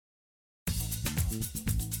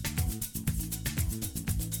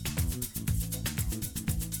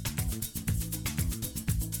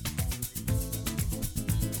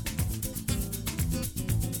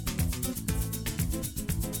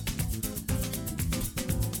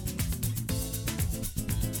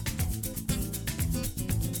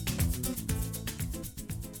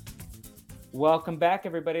Welcome back,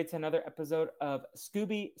 everybody, to another episode of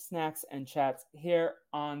Scooby Snacks and Chats here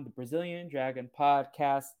on the Brazilian Dragon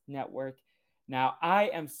Podcast Network. Now, I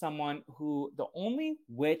am someone who the only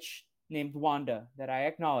witch named Wanda that I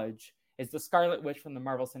acknowledge is the Scarlet Witch from the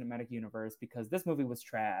Marvel Cinematic Universe because this movie was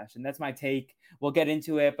trash, and that's my take. We'll get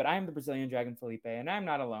into it, but I am the Brazilian Dragon Felipe, and I'm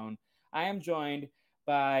not alone. I am joined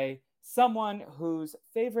by someone whose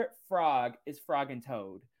favorite frog is Frog and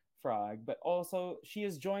Toad. Frog, but also she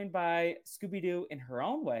is joined by Scooby-Doo in her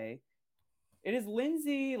own way. It is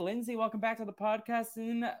Lindsay. Lindsay, welcome back to the podcast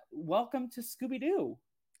and welcome to Scooby-Doo.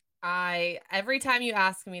 Every time you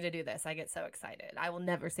ask me to do this, I get so excited. I will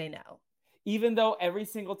never say no. Even though every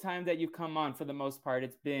single time that you come on, for the most part,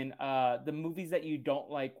 it's been the movies that you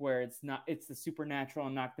don't like where it's the supernatural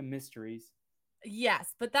and not the mysteries.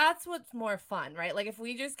 Yes, but that's what's more fun, right? Like if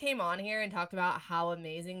we just came on here and talked about how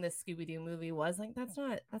amazing this Scooby-Doo movie was, like that's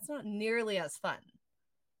not nearly as fun.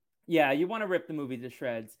 Yeah, you want to rip the movie to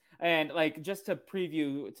shreds. And like just to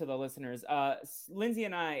preview to the listeners, Lindsay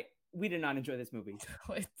and I, we did not enjoy this movie.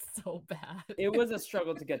 Oh, it's so bad. It was a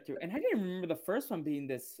struggle to get through. And I didn't remember the first one being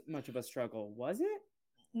this much of a struggle, was it?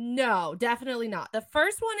 No, definitely not. The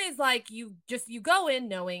first one is like you go in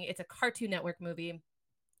knowing it's a Cartoon Network movie.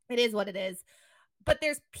 It is what it is. But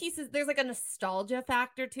there's like a nostalgia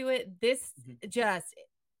factor to it. This just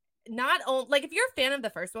not only like if you're a fan of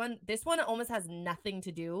the first one, this one almost has nothing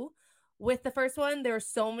to do with the first one. There are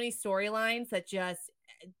so many storylines that just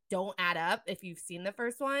don't add up if you've seen the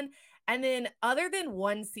first one. And then other than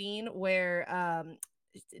one scene where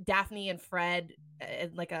Daphne and Fred,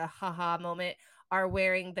 like a haha moment, are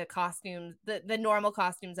wearing the costumes, the normal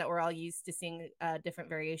costumes that we're all used to seeing different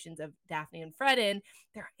variations of Daphne and Fred in,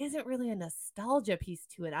 there isn't really a nostalgia piece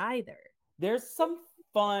to it either. There's some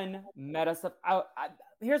fun meta stuff.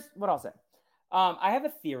 Here's what I'll say. I have a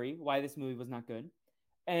theory why this movie was not good.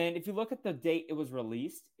 And if you look at the date it was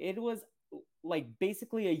released, it was like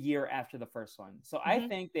basically a year after the first one. So I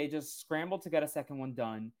think they just scrambled to get a second one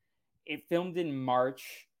done. It filmed in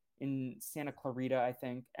March in Santa Clarita, I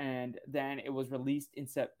think, and then it was released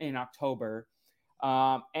in October.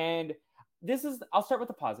 And I'll start with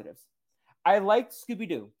the positives. I liked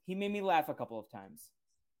Scooby-Doo. He made me laugh a couple of times.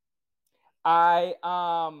 I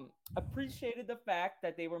appreciated the fact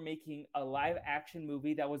that they were making a live action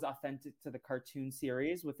movie that was authentic to the cartoon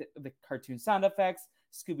series with the cartoon sound effects,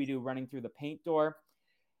 Scooby-Doo running through the paint door.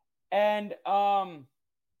 And I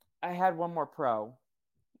had one more pro.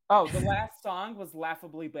 Oh, the last song was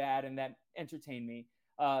laughably bad, and that entertained me.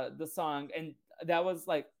 The song, and that was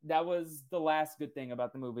the last good thing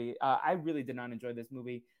about the movie. I really did not enjoy this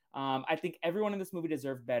movie. I think everyone in this movie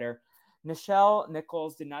deserved better. Nichelle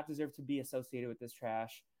Nichols did not deserve to be associated with this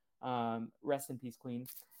trash. Rest in peace, Queen.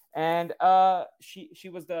 And she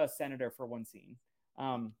was the senator for one scene.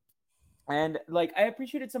 And like I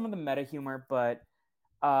appreciated some of the meta humor, but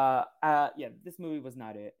this movie was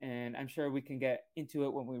not it, and I'm sure we can get into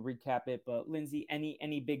it when we recap it. But Lindsay,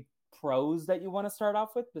 any big pros that you want to start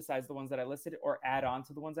off with besides the ones that I listed, or add on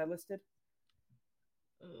to the ones I listed?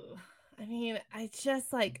 I mean, I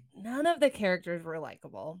just like none of the characters were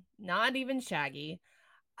likable, not even Shaggy.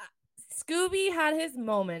 Scooby had his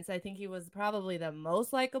moments. I think he was probably the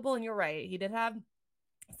most likable, and you're right, he did have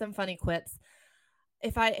some funny quips.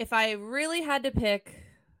 If I really had to pick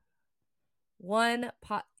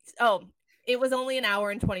it was only an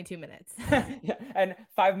hour and 22 minutes. Yeah, and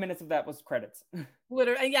 5 minutes of that was credits.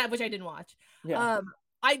 Literally, yeah, which I didn't watch. Yeah.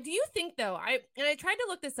 I do think though, I tried to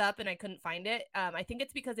look this up and I couldn't find it. I think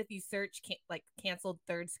it's because if you search canceled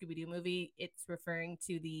third Scooby-Doo movie, it's referring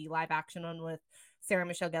to the live action one with Sarah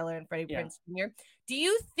Michelle Gellar and Freddie Prinze Jr. Do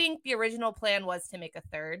you think the original plan was to make a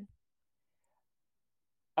third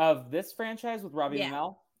of this franchise with Robbie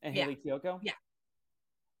Amell and Haley Kiyoko? Yeah,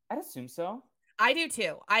 I'd assume so. I do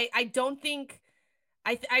too. I don't think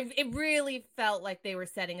it really felt like they were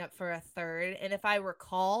setting up for a third. And if I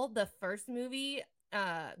recall, the first movie,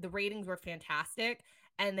 the ratings were fantastic.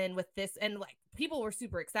 And then with this, and like people were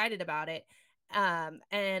super excited about it.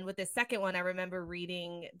 And with the second one, I remember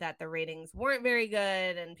reading that the ratings weren't very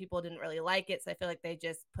good and people didn't really like it. So I feel like they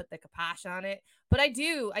just put the kibosh on it. But I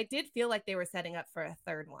did feel like they were setting up for a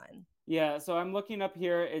third one. Yeah. So I'm looking up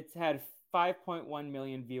here. It's had 5.1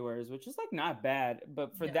 million viewers, which is like not bad,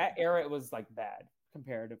 but for that era, it was like bad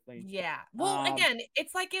comparatively. Yeah. Well, again,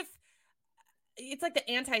 it's like if it's like the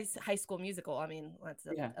anti-High School Musical. I mean, that's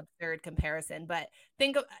an Yeah. absurd comparison, but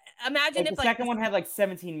imagine Like if the like second one had like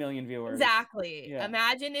 17 million viewers. exactly. Yeah.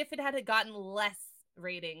 Imagine if it had gotten less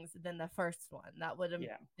ratings than the first one. That would have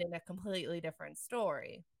Yeah. been a completely different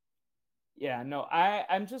story. Yeah, no,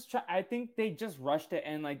 I'm just I think they just rushed it,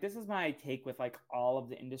 and like this is my take with like all of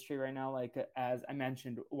the industry right now. Like as I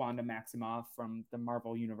mentioned, Wanda Maximoff from the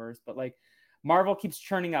Marvel universe, but like Marvel keeps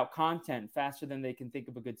churning out content faster than they can think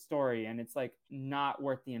of a good story, and it's like not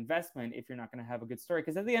worth the investment if you're not going to have a good story.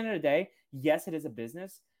 Because at the end of the day, yes, it is a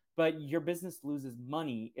business, but your business loses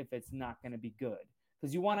money if it's not going to be good.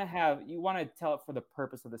 Because you want to tell it for the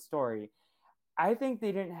purpose of the story. I think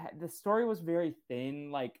they didn't. The story was very thin.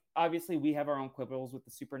 Like obviously, we have our own quibbles with the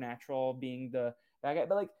supernatural being the bad guy,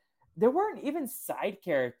 but like there weren't even side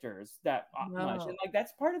characters that much, and No. like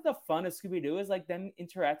that's part of the fun of Scooby-Doo is like them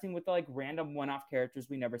interacting with the like random one-off characters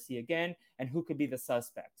we never see again, and who could be the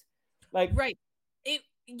suspect. Like Right.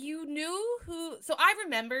 You knew who, so I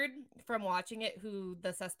remembered from watching it who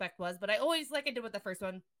the suspect was, but I always, like I did with the first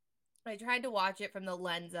one, I tried to watch it from the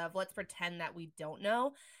lens of let's pretend that we don't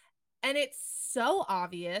know. And it's so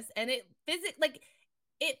obvious, and it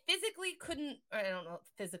physically couldn't, I don't know if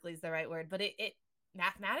physically is the right word, but it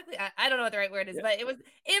mathematically, I don't know what the right word is, yeah, but it was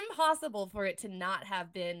impossible for it to not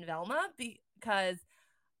have been Velma because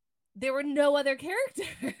there were no other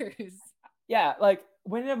characters. yeah, like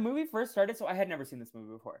when the movie first started, so I had never seen this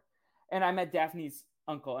movie before, and I met Daphne's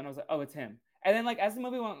uncle, and I was like, oh, it's him. And then like as the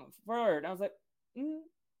movie went forward, I was like, it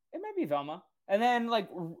might be Velma. And then like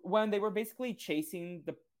when they were basically chasing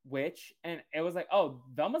the witch, and it was like, oh,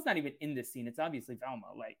 Velma's not even in this scene. It's obviously Velma.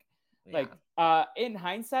 Yeah. In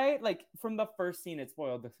hindsight, like from the first scene, it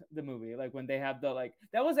spoiled the movie. Like when they have the like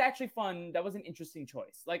that was actually fun. That was an interesting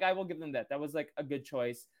choice. Like I will give them that. That was like a good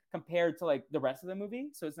choice compared to like the rest of the movie.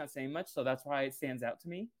 So it's not saying much. So that's why it stands out to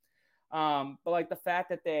me. But like the fact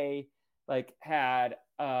that they like had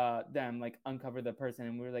them like uncover the person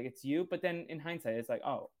and we were like, it's you. But then in hindsight, it's like,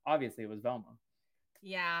 oh, obviously it was Velma.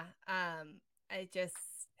 Yeah. I just,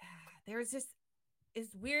 there was just,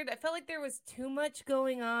 it's weird. I felt like there was too much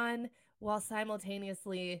going on while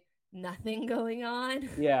simultaneously nothing going on.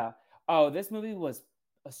 Yeah. Oh, this movie was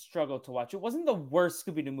a struggle to watch. It wasn't the worst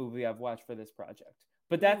Scooby-Doo movie I've watched for this project,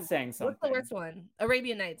 but Ooh, that's saying what's the something. worst one?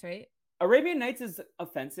 Arabian Nights, right? Arabian Nights is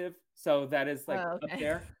offensive, so that is like Oh, up okay.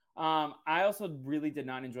 there. I also really did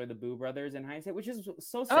not enjoy the Boo Brothers in hindsight, which is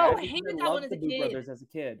so Oh, sad I because I hated that one loved as the a Boo kid. Brothers as a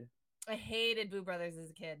kid. I hated Boo Brothers as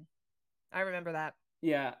a kid. I remember that.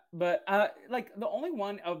 Yeah, but like the only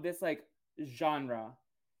one of this like genre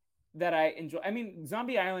that I enjoy. I mean,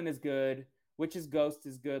 Zombie Island is good. Witch's Ghost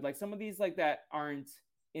is good. Like some of these like that aren't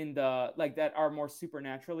in the like that are more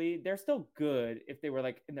supernaturally. They're still good if they were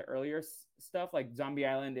like in the earlier stuff. Like Zombie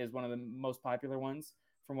Island is one of the most popular ones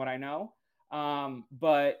from what I know.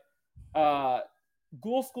 But uh,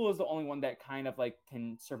 Ghoul School is the only one that kind of like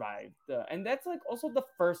can survive and that's like also the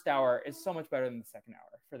first hour is so much better than the second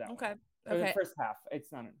hour for that one. Okay. Or the Okay. first half.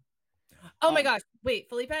 It's not. Oh my Um, gosh. Wait,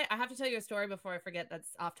 Felipe, I have to tell you a story before I forget that's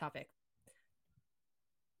off topic.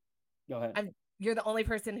 Go ahead. You're the only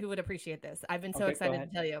person who would appreciate this. I've been so Okay, go excited ahead.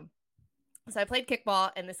 to tell you. So I played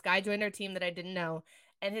kickball and this guy joined our team that I didn't know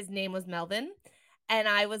and his name was Melvin. And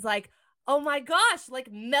I was like, "Oh my gosh, like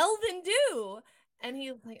Melvin do." And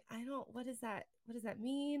he was like, "I don't what is that? What does that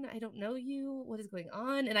mean? I don't know you. What is going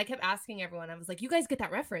on?" And I kept asking everyone. I was like, "You guys get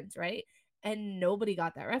that reference, right?" And nobody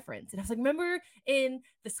got that reference. And I was like, "Remember in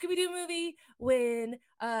the Scooby-Doo movie when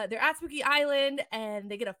they're at Spooky Island and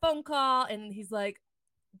they get a phone call and he's like,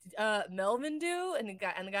 Melvin do?" And the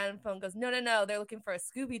guy on the phone goes, "No, no, no, they're looking for a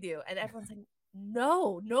Scooby Doo." And everyone's like,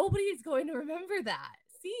 "No, nobody's going to remember that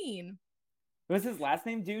scene." Was his last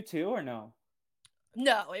name due too or no?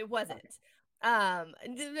 No, it wasn't. Okay.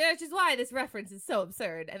 Which is why this reference is so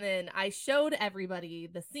absurd. And then I showed everybody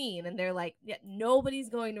the scene, and they're like, "Yeah, nobody's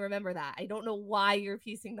going to remember that. I don't know why you're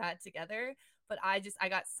piecing that together." But I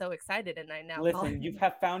got so excited, and I now call Listen, you him.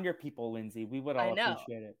 have found your people, Lindsay. We would I all know,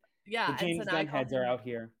 appreciate it. The yeah. And so James now I Gunn call heads are him. out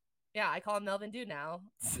here. Yeah, I call him Melvin Do now.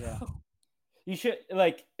 Yeah. So You should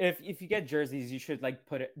like if you get jerseys, you should like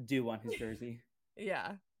put it do on his jersey.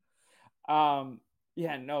 yeah. Um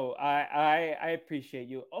yeah, no, I appreciate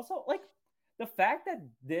you. Also, like the fact that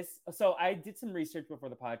this so I did some research before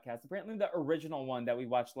the podcast. Apparently the original one that we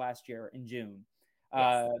watched last year in June,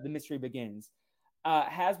 Yes. The Mystery Begins,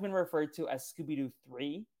 has been referred to as Scooby-Doo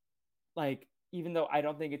 3. Like even though I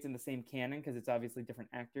don't think it's in the same canon because it's obviously different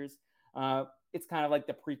actors, it's kind of like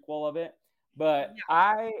the prequel of it. But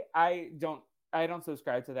Yeah. I don't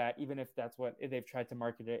subscribe to that, even if that's what they've tried to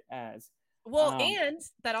market it as. Well, and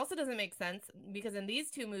that also doesn't make sense because in these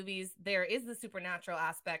two movies there is the supernatural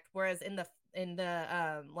aspect, whereas in the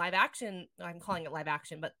live action, I'm calling it live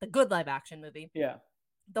action, but the good live action movie, Yeah.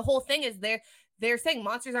 the whole thing is they're saying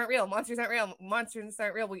monsters aren't real, monsters aren't real, monsters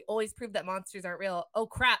aren't real. We always prove that monsters aren't real. Oh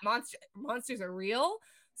crap, monsters are real.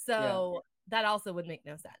 Yeah. So that also would make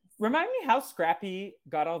no sense. Remind me how Scrappy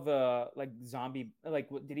got all the like zombie, like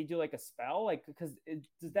what did he do, like a spell, like because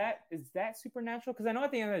is that supernatural? Because I know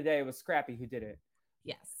at the end of the day it was Scrappy who did it,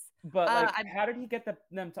 Yes. but like how did he get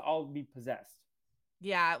them to all be possessed?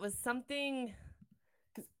 Yeah, it was something.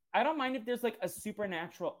 I don't mind if there's like a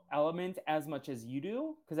supernatural element as much as you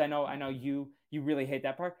do, because I know you really hate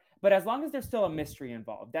that part. But as long as there's still a mystery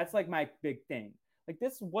involved, that's like my big thing. Like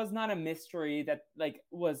this was not a mystery that like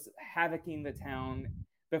was havocing the town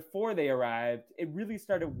before they arrived. It really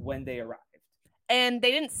started when they arrived. And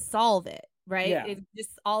they didn't solve it, right? Yeah. It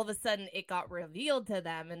just all of a sudden it got revealed to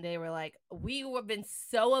them and they were like, we have been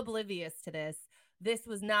so oblivious to this. This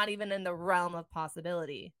was not even in the realm of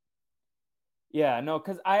possibility. Yeah, no,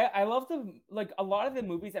 because I love the like a lot of the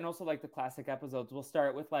movies and also like the classic episodes will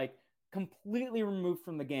start with like completely removed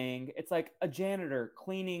from the gang. It's like a janitor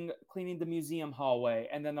cleaning the museum hallway,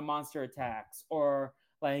 and then the monster attacks. Or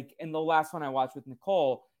like in the last one I watched with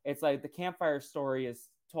Nicole, it's like the campfire story is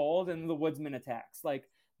told and the woodsman attacks. Like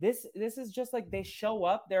this is just like they show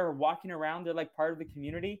up, they're walking around, they're like part of the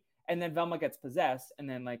community, and then Velma gets possessed and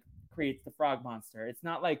then like creates the frog monster. It's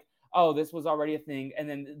not like oh, this was already a thing. And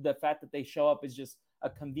then the fact that they show up is just a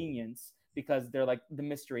convenience because they're like the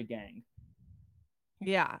mystery gang.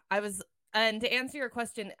 Yeah, and to answer your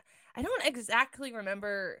question, I don't exactly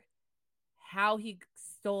remember how he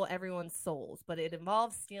stole everyone's souls, but it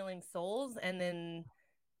involves stealing souls and then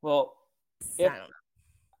Well, I if don't know.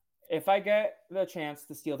 if I get the chance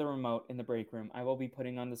to steal the remote in the break room, I will be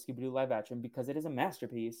putting on the Scooby-Doo live action because it is a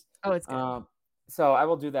masterpiece. Oh, it's good. So I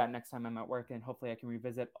will do that next time I'm at work, and hopefully I can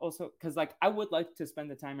revisit. Also, because like I would like to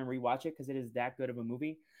spend the time and rewatch it because it is that good of a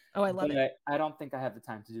movie. Oh, I love but it. I don't think I have the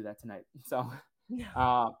time to do that tonight. So,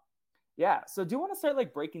 No. yeah. So do you want to start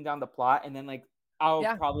like breaking down the plot, and then like I'll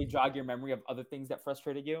Yeah. probably jog your memory of other things that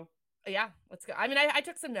frustrated you? Yeah, let's go. I mean, I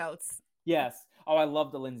took some notes. Yes. Oh, I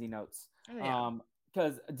love the Lindsay notes. Oh, yeah.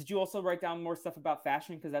 Because did you also write down more stuff about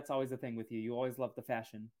fashion? Because that's always the thing with you. You always love the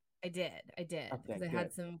fashion. I did Okay, because I good.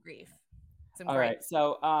 had some grief, some All right. gripes.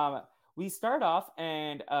 So we start off,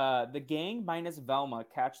 and the gang minus Velma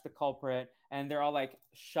catch the culprit, and they're all like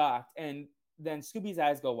shocked, and then Scooby's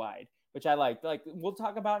eyes go wide, which I like. Like we'll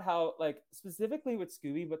talk about how like specifically with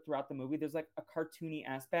Scooby, but throughout the movie, there's like a cartoony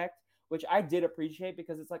aspect, which I did appreciate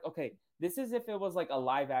because it's like okay, this is if it was like a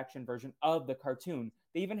live action version of the cartoon.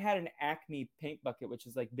 They even had an Acme paint bucket, which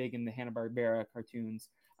is like big in the Hanna-Barbera cartoons,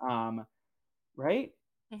 right?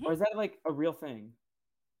 Mm-hmm. Or is that like a real thing?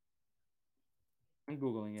 I'm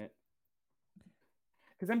googling it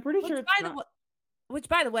because I'm pretty sure it's not. Which,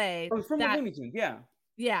 by the way, Oh, it's from the Looney Tunes. Yeah,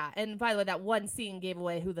 yeah, and by the way, that one scene gave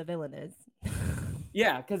away who the villain is.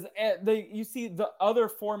 yeah, because you see the other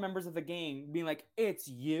four members of the gang being like, "It's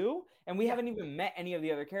you," and we haven't even met any of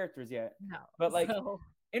the other characters yet. No, But like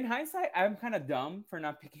in hindsight, I'm kind of dumb for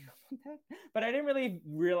not picking up on that. But I didn't really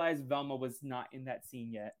realize Velma was not in that scene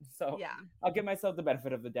yet, so yeah, I'll give myself the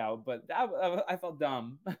benefit of the doubt. But I felt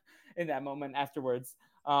dumb in that moment afterwards.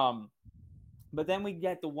 But then we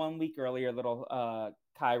get the 1 week earlier little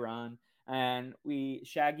Chiron, and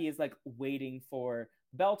Shaggy is like waiting for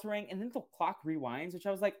bell to ring, and then the clock rewinds, which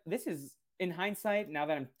I was like, this is in hindsight, now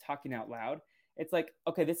that I'm talking out loud, it's like,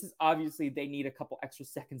 okay, this is obviously they need a couple extra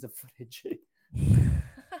seconds of footage.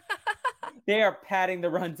 They are padding the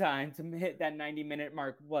runtime to hit that 90-minute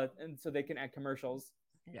mark, and so they can add commercials.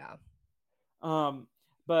 Yeah.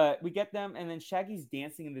 But we get them, and then Shaggy's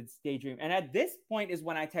dancing in the daydream. And at this point is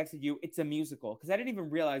when I texted you, it's a musical, because I didn't even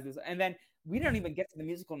realize this. And then we don't even get to the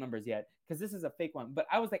musical numbers yet, because this is a fake one. But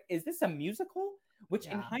I was like, is this a musical? Which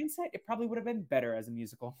in hindsight, it probably would have been better as a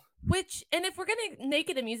musical. And if we're gonna make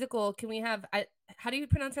it a musical, can we have how do you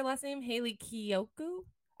pronounce her last name? Haley Kiyoko?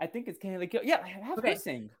 I think it's Kaylee Kiyoko. Yeah, have her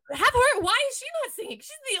sing. Have her. Why is she not singing?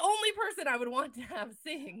 She's the only person I would want to have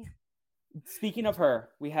sing. Speaking of her,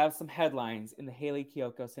 we have some headlines in the Haley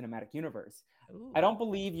Kiyoko cinematic universe. Ooh. I don't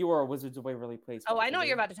believe you are a Wizards of Waverly Place. Oh, I know what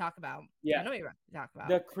you're about to talk about. Yeah. I know what you're about to talk about.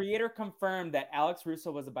 The creator confirmed that Alex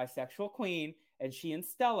Russo was a bisexual queen, and she and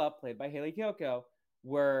Stella, played by Haley Kiyoko,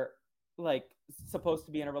 were like supposed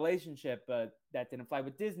to be in a relationship, but that didn't fly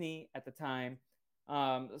with Disney at the time.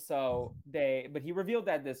 But he revealed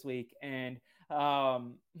that this week, and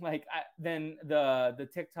then the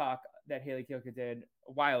TikTok that Haley Kiyoko did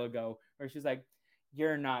a while ago, where she's like,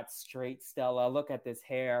 "You're not straight, Stella. Look at this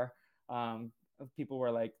hair." people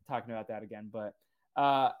were like talking about that again. But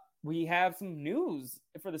we have some news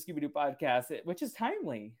for the Scooby-Doo podcast, which is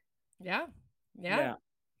timely. Yeah. Yeah.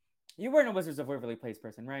 You weren't a Wizards of Waverly Place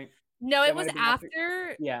person, right? No, That it might was have been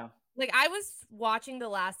after. Yeah. Like I was watching the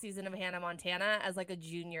last season of Hannah Montana as like a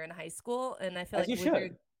junior in high school, and I feel As like you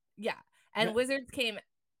should. Yeah, and Wizards came.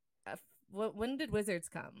 When did Wizards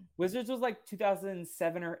come? Wizards was like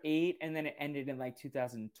 2007 or 8, and then it ended in like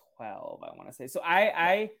 2012, I want to say. So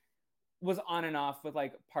I was on and off with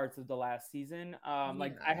like parts of the last season.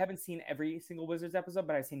 Like I haven't seen every single Wizards episode,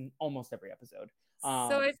 but I've seen almost every episode. So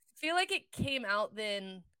I feel like it came out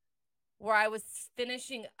then where I was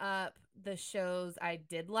finishing up the shows I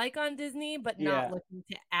did like on Disney, but not looking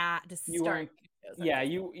to start. Yeah,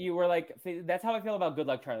 you were like, that's how I feel about Good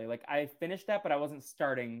Luck Charlie. Like I finished that, but I wasn't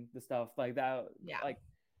starting the stuff like that. Yeah. Like,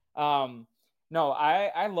 no,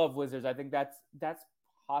 I love Wizards. I think that's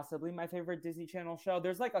possibly my favorite Disney Channel show.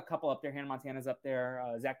 There's like a couple up there. Hannah Montana's up there.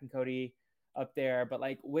 Zach and Cody up there. But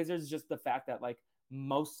like Wizards, just the fact that like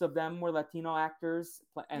most of them were Latino actors,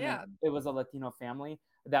 and it was a Latino family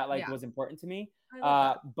that like was important to me.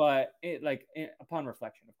 But it like upon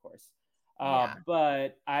reflection, of course.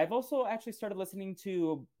 But I've also actually started listening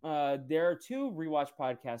to there are 2 rewatch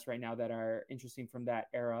podcasts right now that are interesting from that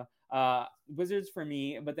era. Wizards for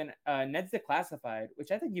me, but then Ned's Declassified,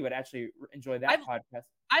 which I think you would actually enjoy that podcast.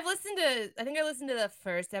 I think I listened to the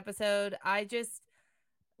first episode.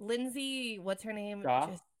 Lindsay, what's her name?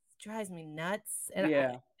 Just drives me nuts.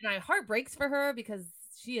 And my heart breaks for her because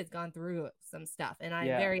she has gone through some stuff, and I'm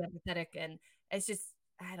very empathetic, and it's just,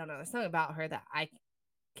 I don't know, there's something about her that I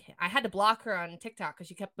had to block her on TikTok because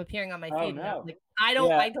she kept appearing on my feed. No. And I was like, I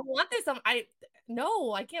don't want this.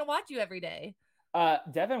 I can't watch you every day.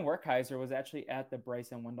 Devin Werkheiser was actually at the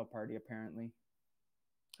Bryson Wendell party, apparently.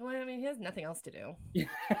 Well, I mean, he has nothing else to do.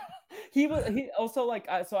 He also like,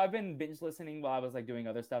 so I've been binge listening while I was like doing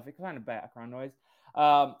other stuff. It kind of background noise.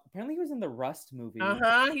 Apparently he was in the Rust movie.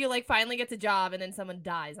 He like finally gets a job and then someone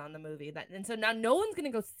dies on the movie. And so now no one's gonna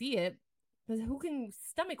go see it because who can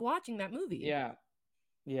stomach watching that movie?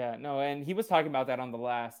 Yeah, no, and he was talking about that on the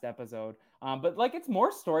last episode. But like it's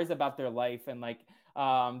more stories about their life, and like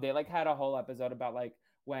they like had a whole episode about like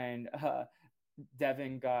when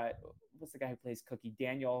Devin got, what's the guy who plays Cookie,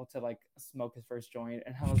 Daniel, to like smoke his first joint,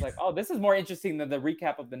 and I was like, oh, this is more interesting than the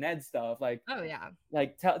recap of the Ned stuff. Like, oh yeah,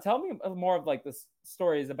 like tell me more of like the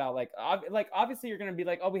stories about like obviously you're gonna be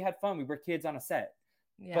like, oh, we had fun, we were kids on a set,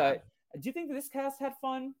 but do you think that this cast had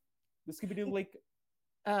fun? The Scooby-Doo like,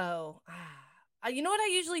 you know what I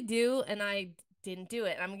usually do, and I didn't do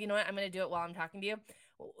it. You know what? I'm gonna do it while I'm talking to you.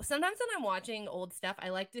 Sometimes when I'm watching old stuff, I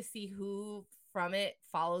like to see who from it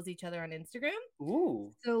follows each other on Instagram. Ooh.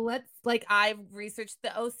 So I've researched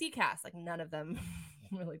the OC cast. Like none of them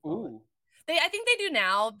really follow. I think they do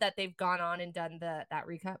now that they've gone on and done that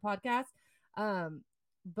recap podcast.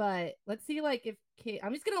 But let's see, like if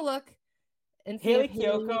I'm just gonna look and see Haley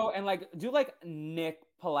Kiyoko and like do like Nick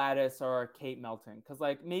Pilatus or Kate Melton, because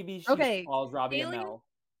like maybe she follows Robbie Amell.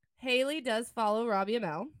 Haley does follow Robbie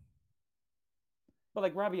Amell. But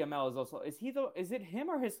like Robbie Amell is it him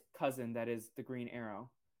or his cousin that is the Green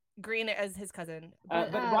Arrow? Green as his cousin.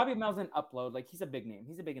 But Robbie Amell's an Upload. Like he's a big name.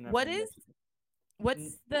 He's a big enough name.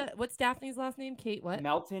 What's Daphne's last name? Kate what?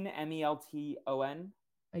 Melton, Melton.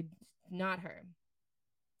 Not her.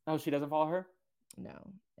 Oh, she doesn't follow her?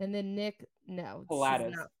 No. And then Nick, no.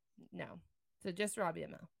 Pilatus. No. So just Robbie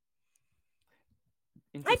Amell.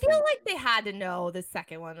 I feel like they had to know the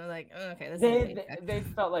second one. They're like, okay, they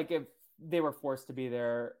felt like if they were forced to be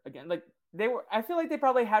there again, like I feel like they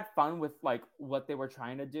probably had fun with like what they were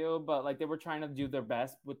trying to do, but like they were trying to do their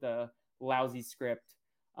best with the lousy script.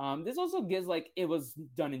 This also gives like it was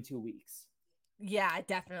done in 2 weeks. Yeah, it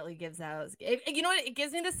definitely gives those. You know what? It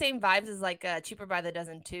gives me the same vibes as like Cheaper by the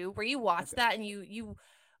Dozen 2, where you watch that and you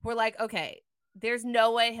were like, okay, there's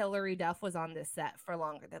no way Hilary Duff was on this set for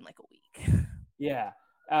longer than like a week. Yeah.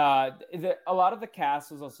 A lot of the cast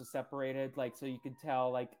was also separated, like so you could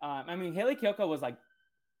tell. Like, I mean, Haley Kiyoko was like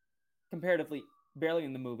comparatively barely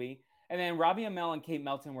in the movie, and then Robbie Amell and Kate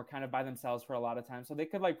Melton were kind of by themselves for a lot of time, so they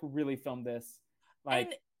could like really film this.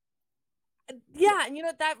 Like, and you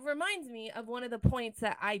know that reminds me of one of the points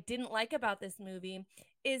that I didn't like about this movie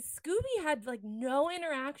is Scooby had like no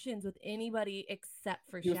interactions with anybody except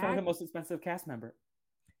for Shaggy. He was probably the most expensive cast member.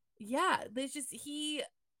 Yeah, there's just he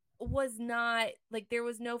was not like there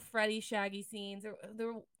was no Freddy Shaggy scenes or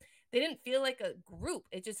they didn't feel like a group.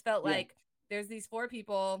 It just felt like there's these 4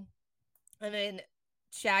 people and then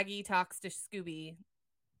Shaggy talks to Scooby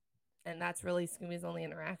and that's really Scooby's only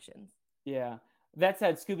interactions. Yeah. That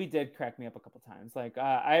said, Scooby did crack me up a couple times. Like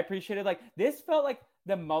I appreciated like this felt like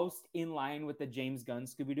the most in line with the James Gunn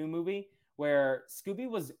Scooby-Doo movie, where Scooby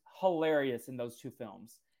was hilarious in those two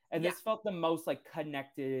films, and Yeah. this felt the most like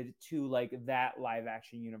connected to like that live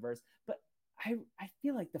action universe. But I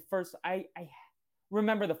feel like the first I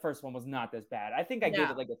remember the first one was not this bad. I think I gave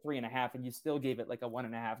No. it like a 3.5, and you still gave it like a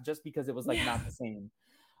 1.5, just because it was like Yeah. not the same.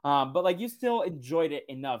 But like you still enjoyed it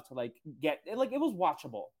enough to like get like it was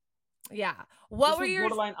watchable. Yeah. This What were was your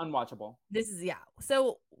borderline unwatchable. This is yeah.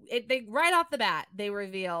 So they right off the bat they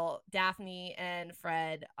reveal Daphne and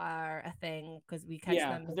Fred are a thing because we catch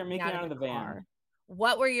Yeah, them because they're making making out in out of the the van. car.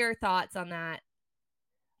 What were your thoughts on that?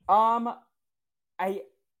 Um, I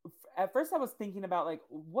at first I was thinking about like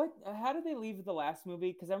what how did they leave the last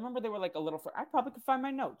movie? Because I remember they were like a little. I probably could find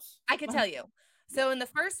my notes. I could tell you. Yeah, So in the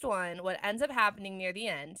first one, what ends up happening near the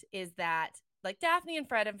end is that like Daphne and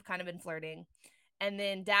Fred have kind of been flirting, and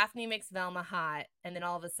then Daphne makes Velma hot, and then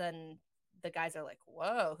all of a sudden the guys are like,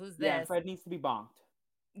 "Whoa, who's yeah, and this?" Fred needs to be bonked.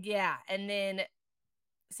 Yeah, and then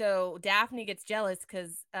so Daphne gets jealous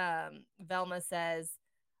because Velma says,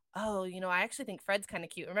 "Oh, I actually think Fred's kind of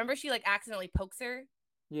cute." Remember, she like accidentally pokes her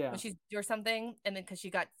Yeah, when she's or something, and then because she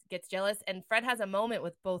gets jealous, and Fred has a moment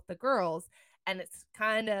with both the girls, and it's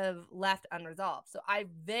kind of left unresolved. So I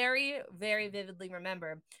very, very vividly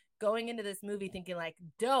remember going into this movie thinking like,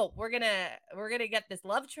 "Dope, we're gonna get this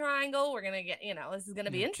love triangle. We're gonna get this is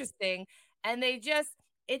gonna be yeah. interesting," and they just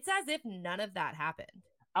it's as if none of that happened.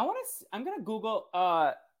 I want to. I'm gonna Google.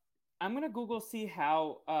 I'm gonna Google see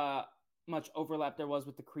how much overlap there was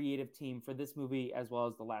with the creative team for this movie as well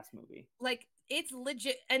as the last movie. Like it's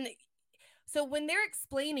legit, and so when they're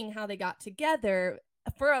explaining how they got together,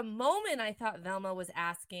 for a moment I thought Velma was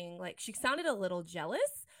asking, like she sounded a little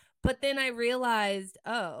jealous, but then I realized,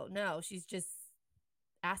 oh no, she's just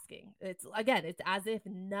asking. It's as if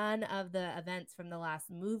none of the events from the last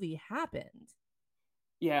movie happened.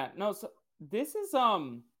 Yeah, no. So this is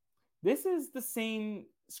the same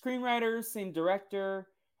screenwriter, same director.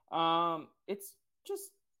 It's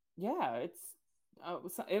just yeah,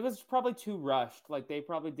 it was probably too rushed. Like they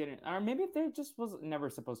probably didn't, or maybe they just was never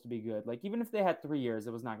supposed to be good. Like even if they had 3 years,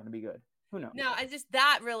 it was not going to be good. Who knows? No, I just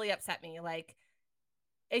that really upset me. Like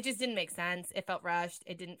it just didn't make sense. It felt rushed.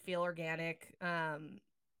 It didn't feel organic.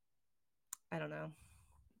 I don't know.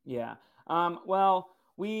 Yeah. Well,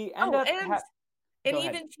 we end Oh, up. and Go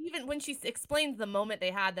ahead. even when she explains the moment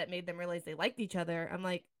they had that made them realize they liked each other, I'm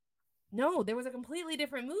like, no, there was a completely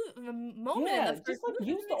different moment in the Yeah, just first like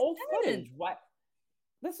movie. It use doesn't the make old sense. footage. What?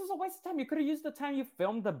 This was a waste of time. You could have used the time you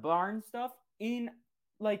filmed the barn stuff in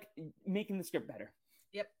like making the script better.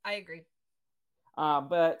 Yep, I agree.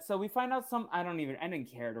 But so we find out some. I didn't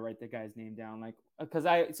care to write the guy's name down. Like,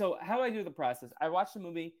 so how I do the process, I watch the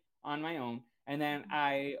movie on my own, and then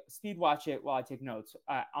I speed watch it while I take notes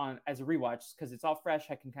on as a rewatch because it's all fresh.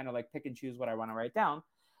 I can kind of like pick and choose what I want to write down.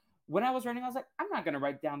 When I was writing, I was like, I'm not going to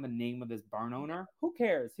write down the name of this barn owner. Who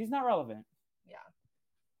cares? He's not relevant. Yeah.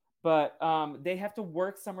 But they have to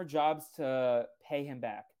work summer jobs to pay him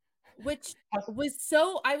back. Which I was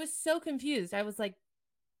so confused. I was like,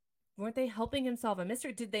 weren't they helping him solve a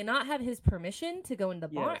mystery? Did they not have his permission to go in the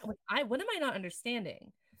barn? Yes. Like, what am I not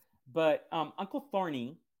understanding? But Uncle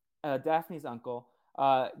Thorny, Daphne's uncle,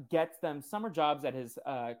 gets them summer jobs at his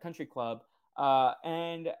country club.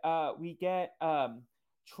 And we get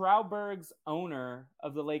Trauberg's owner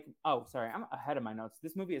of the lake. Oh, sorry, I'm ahead of my notes.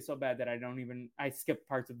 This movie is so bad that I skipped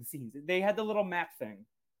parts of the scenes. They had the little map thing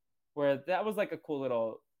where that was like a cool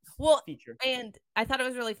little Well, feature. and I thought it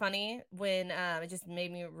was really funny when it just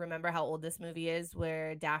made me remember how old this movie is,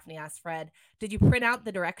 where Daphne asked Fred, "Did you print out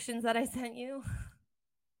the directions that I sent you?"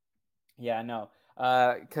 Yeah, no.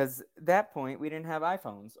 Because that point we didn't have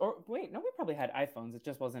iPhones. Or wait, no, we probably had iPhones. It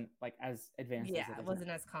just wasn't like as advanced as Yeah, it it is now. wasn't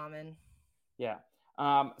as common. Yeah.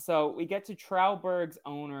 So we get to Trauberg's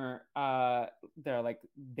owner, their like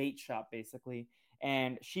bait shop basically,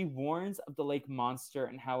 and she warns of the lake monster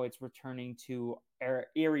and how it's returning to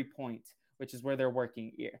Erie Point, which is where they're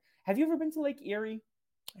working. Have you ever been to Lake Erie?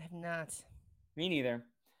 I have not. Me neither.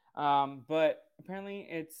 But apparently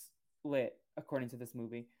it's lit according to this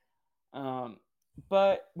movie. Um,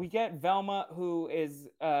 but we get Velma, who is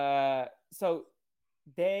so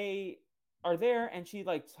they are there, and she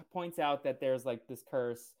like points out that there's like this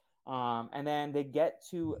curse. And then they get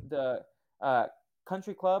to the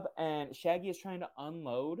country club, and Shaggy is trying to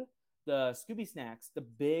unload the Scooby snacks, the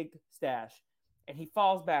big stash, and he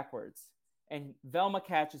falls backwards. And Velma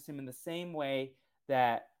catches him in the same way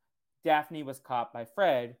that Daphne was caught by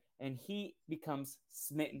Fred, and he becomes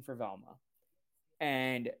smitten for Velma.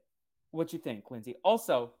 And what you think, Lindsay?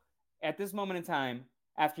 Also, at this moment in time,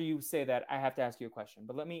 After you say that, I have to ask you a question,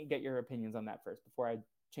 but let me get your opinions on that first before I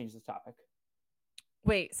change this topic.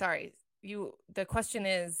 Wait, sorry. The question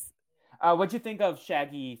is What'd you think of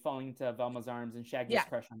Shaggy falling into Velma's arms and Shaggy's yeah.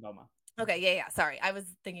 crush on Velma? Okay, yeah. Sorry. I was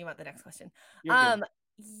thinking about the next question. You're good.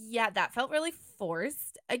 Yeah, that felt really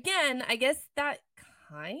forced. Again, I guess that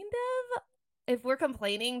kind of if we're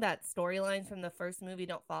complaining that storylines from the first movie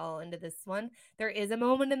don't fall into this one, there is a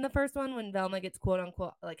moment in the first one when Velma gets quote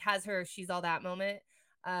unquote like has her she's all that moment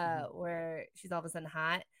where she's all of a sudden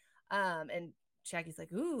hot. And Shaggy's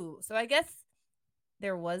like, "Ooh." So I guess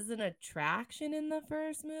there was an attraction in the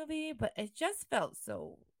first movie, but it just felt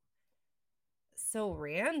so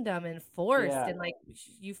random and forced Yeah. and like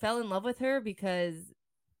you fell in love with her because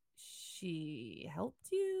she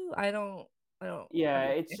helped you. I don't Yeah,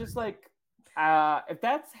 it's understand. just like if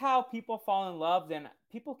that's how people fall in love, then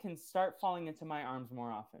people can start falling into my arms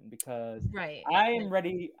more often because Right. I am Like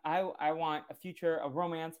ready. I want a future, a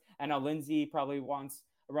romance. I know Lindsay probably wants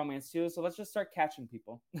a romance too. So let's just start catching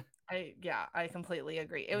people. I completely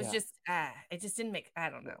agree. It was Yeah. just it just didn't make I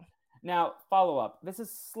don't Yeah. know. Now, follow up. This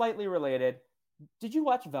is slightly related. Did you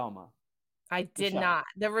watch Velma, I the did show? not.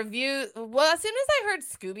 The review well, as soon as I heard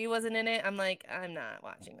Scooby wasn't in it, I'm like, I'm not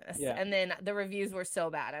watching this. Yeah. And then the reviews were so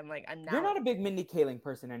bad. I'm like, I'm You're now not a big Mindy Kaling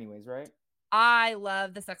person, anyways, right? I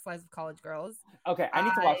love the sex lives of college girls. Okay, I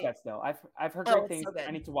need to watch I that still. I've heard oh, great it's things. so I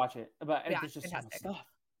good. need to watch it, but Yeah, there's it's just so much fantastic. stuff.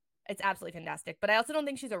 It's absolutely fantastic. But I also don't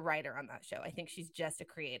think she's a writer on that show. I think she's just a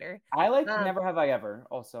creator. I like Um, Never Have I Ever.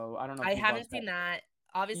 Also, I don't know if I you've watched haven't that. seen that.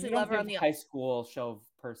 Obviously, You love don't her on give the. high school show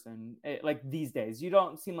person like these days. You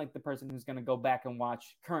don't seem like the person who's gonna go back and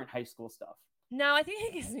watch current high school stuff. No, I think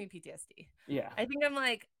it gives me PTSD. Yeah. I think I'm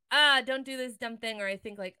like, don't do this dumb thing, or I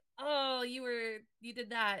think like, oh, you did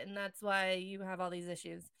that, and that's why you have all these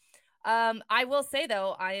issues. I will say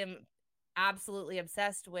though, I am absolutely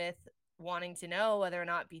obsessed with wanting to know whether or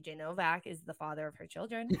not BJ Novak is the father of her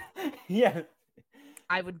children. Yeah.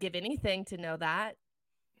 I would give anything to know that.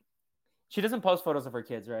 She doesn't post photos of her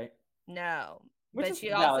kids, right? No, Which but is she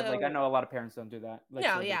valid. Like I also know a lot of parents don't do that, like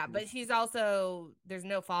no, yeah, celebrities. but she's also there's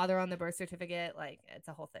no father on the birth certificate. Like it's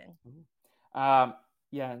a whole thing. Um,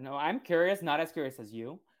 yeah, no, I'm curious, not as curious as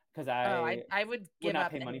you, because Oh, I I would would give not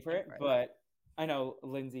up pay money for anything it, for it. but I know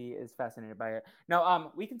Lindsay is fascinated by it.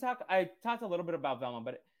 Now, we can talk. I talked a little bit about Velma,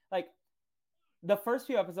 but like the first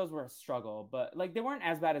few episodes were a struggle, but like they weren't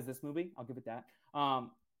as bad as this movie. I'll give it that.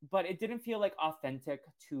 But it didn't feel like authentic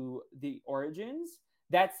to the origins.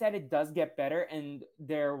 That said, it does get better, and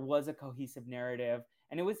there was a cohesive narrative,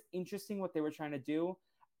 and it was interesting what they were trying to do.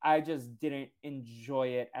 I just didn't enjoy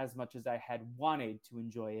it as much as I had wanted to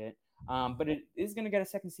enjoy it. But it is going to get a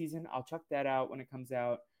second season. I'll check that out when it comes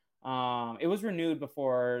out. It was renewed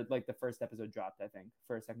before like the first episode dropped, I think,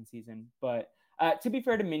 for a second season. But to be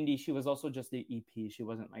fair to Mindy, she was also just the EP. She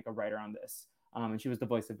wasn't like a writer on this, and she was the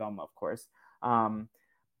voice of Velma, of course.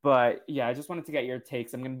 But yeah, I just wanted to get your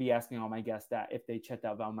takes. I'm going to be asking all my guests that if they checked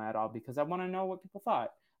out Velma at all because I want to know what people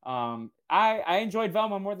thought. I enjoyed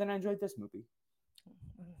Velma more than I enjoyed this movie.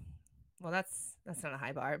 Well, that's not a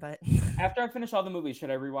high bar, but After I finish all the movies,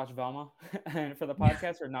 should I rewatch Velma for the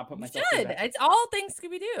podcast or not put you myself through should. that? It's all things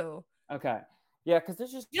Scooby-Doo. Okay. Yeah, because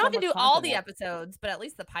there's just You don't so have to much do all content the out. episodes, but at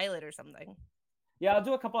least the pilot or something. Yeah, I'll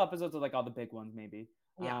do a couple episodes of like all the big ones, maybe.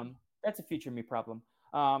 Yeah. That's a future me problem.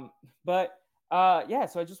 But yeah,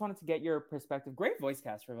 so I just wanted to get your perspective. Great voice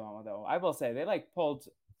cast for Velma, though. I will say they like pulled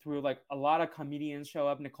through like a lot of comedians show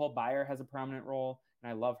up. Nicole Byer has a prominent role,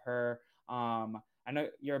 and I love her. I know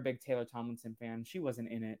you're a big Taylor Tomlinson fan. She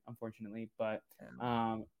wasn't in it, unfortunately, but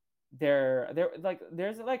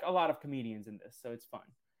there's like a lot of comedians in this, so it's fun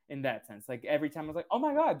in that sense. Like every time I was like, oh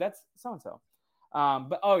my god, that's so and so.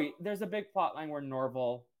 But there's a big plot line where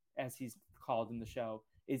Norval, as he's called in the show,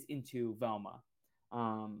 is into Velma.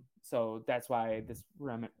 So that's why this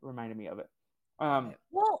reminded me of it. Okay.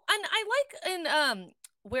 Well, and I like in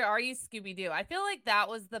Where Are You, Scooby-Doo? I feel like that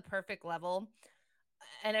was the perfect level.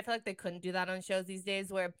 And I feel like they couldn't do that on shows these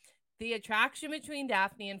days where the attraction between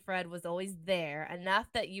Daphne and Fred was always there enough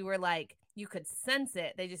that you were like you could sense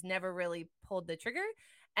it. They just never really pulled the trigger.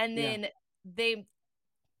 And Yeah. then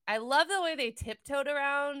I love the way they tiptoed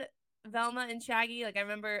around Velma and Shaggy. Like I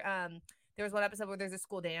remember there was one episode where there's a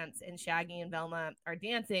school dance and Shaggy and Velma are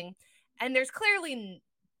dancing, and there's clearly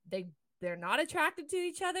they're not attracted to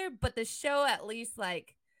each other, but the show at least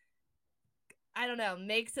like I don't know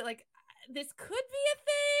makes it like this could be a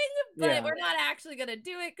thing, but Yeah. we're not actually gonna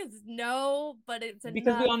do it because no, but it's Because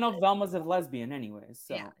we enough. all know Velma's a lesbian, anyways.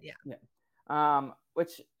 Yeah, So yeah. yeah.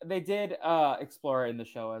 Which they did explore in the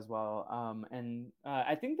show as well. And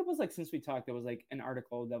I think there was like since we talked, there was like an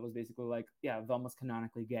article that was basically like, yeah, Velma's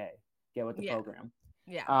canonically gay. Get with the Yeah. program.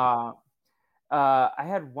 Yeah. I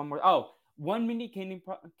had one more. Oh, one Mindy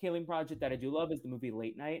Kaling project that I do love is the movie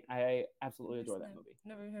Late Night. I absolutely adore that movie.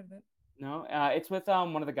 Never heard of it. No, it's with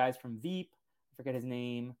one of the guys from Veep. I forget his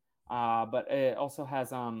name. But it also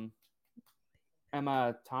has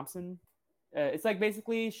Emma Thompson. It's like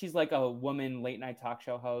basically she's like a woman late night talk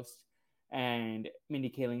show host, and Mindy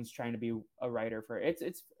Kaling's trying to be a writer for it.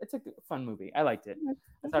 It's a fun movie. I liked it.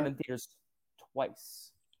 I saw it in theaters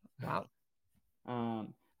twice. Wow.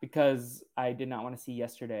 Because I did not want to see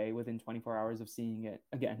Yesterday within 24 hours of seeing it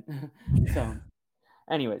again. So,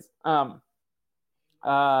 anyways,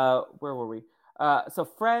 where were we? So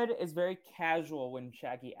Fred is very casual when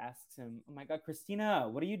Shaggy asks him, "Oh my God, Christina,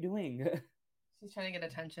 what are you doing?" She's trying to get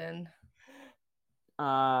attention.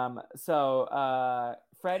 So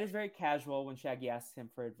Fred is very casual when Shaggy asks him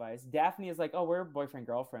for advice. Daphne is like, "Oh, we're boyfriend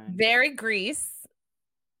girlfriend." Very Grease.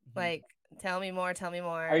 Mm-hmm. Like, tell me more. Tell me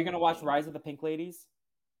more. Are you gonna watch Rise of the Pink Ladies?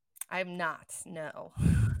 I'm not. No.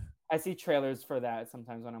 I see trailers for that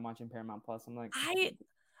sometimes when I'm watching Paramount Plus. I'm like,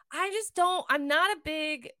 I just don't. I'm not a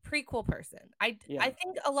big prequel person. I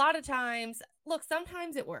think a lot of times, look,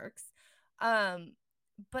 sometimes it works,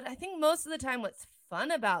 but I think most of the time, what's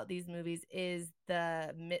fun about these movies is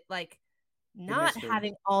not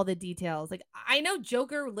having all the details. Like, I know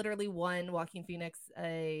Joker literally won Joaquin Phoenix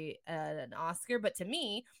an Oscar, but to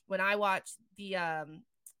me, when I watched the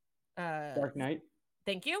Dark Knight,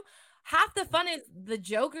 thank you, half the fun is the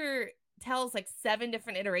Joker tells like 7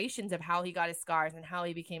 different iterations of how he got his scars and how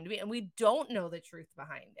he became to be, and we don't know the truth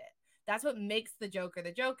behind it. That's what makes the Joker,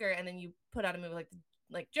 and then you put out a movie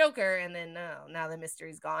like Joker, and then now the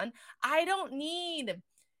mystery's gone. I don't need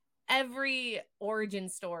every origin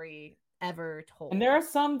story ever told. And there are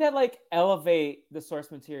some that like elevate the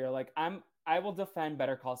source material. Like I will defend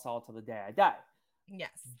Better Call Saul till the day I die.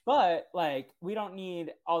 Yes. But like we don't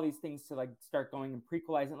need all these things to like start going and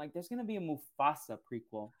prequelizing. Like there's gonna be a Mufasa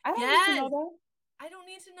prequel. I don't need to know that. I don't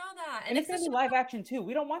need to know that. And it's gonna be live action too.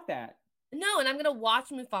 We don't want that. No, and I'm gonna watch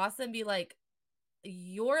Mufasa and be like,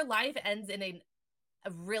 your life ends in a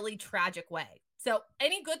really tragic way. So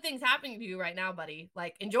any good things happening to you right now, buddy,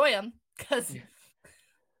 like enjoy them because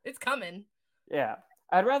it's coming. Yeah.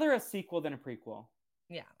 I'd rather a sequel than a prequel.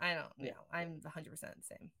 Yeah, I don't know. I'm 100% the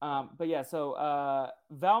same. But yeah, so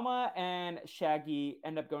Velma and Shaggy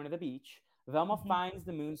end up going to the beach. Velma finds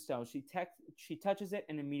the moonstone. She touches it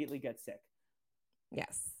and immediately gets sick.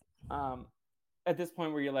 Yes. At this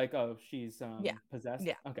point where you're like, oh, she's possessed.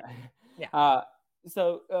 Yeah. Okay. Yeah.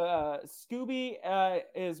 So Scooby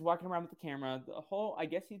is walking around with the camera. I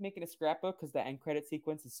guess he's making a scrapbook because the end credit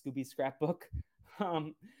sequence is Scooby's scrapbook.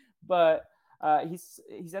 But he's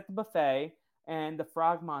at the buffet. And the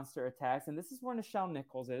frog monster attacks. And this is where Nichelle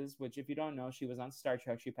Nichols is, which, if you don't know, she was on Star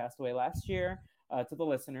Trek. She passed away last year, to the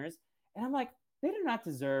listeners. And I'm like, they do not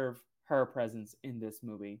deserve her presence in this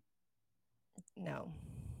movie. No.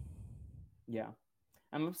 Yeah.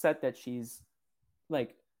 I'm upset that she's,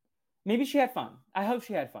 like, maybe she had fun. I hope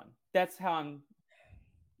she had fun. That's how I'm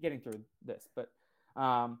getting through this. But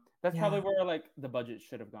that's probably where, like, the budget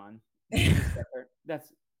should have gone.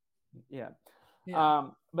 That's, yeah. Yeah.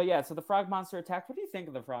 But yeah, so the frog monster attack. What do you think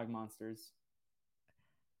of the frog monsters?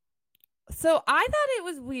 So I thought it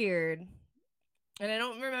was weird, and I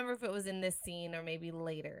don't remember if it was in this scene or maybe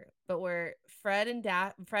later, but where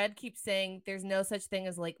Fred keeps saying there's no such thing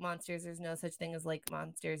as lake monsters, there's no such thing as lake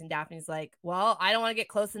monsters, and Daphne's like, well, I don't want to get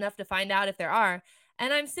close enough to find out if there are.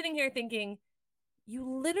 And I'm sitting here thinking, you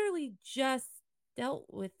literally just dealt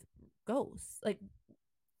with ghosts. Like,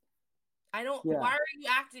 I don't. Yeah. Why are you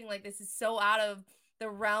acting like this is so out of the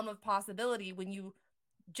realm of possibility when you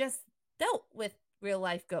just dealt with real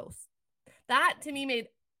life ghosts? That to me made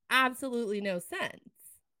absolutely no sense.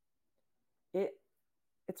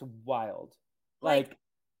 It's wild.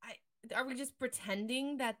 Are we just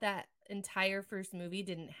pretending that entire first movie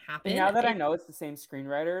didn't happen? Now that I know it's the same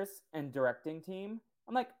screenwriters and directing team,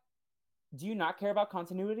 I'm like, do you not care about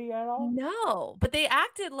continuity at all? No, but they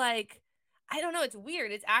acted like, I don't know. It's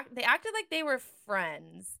weird. They acted like they were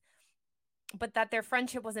friends, but that their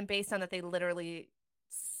friendship wasn't based on that they literally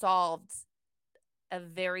solved a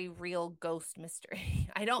very real ghost mystery.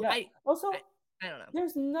 I don't know.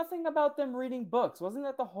 There's nothing about them reading books. Wasn't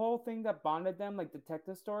that the whole thing that bonded them, like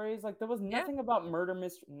detective stories? Like there was nothing about not murder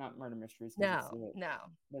mysteries. No.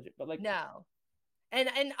 Budget, but like no.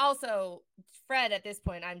 And also Fred, at this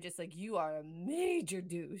point, I'm just like, you are a major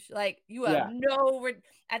douche. Like you have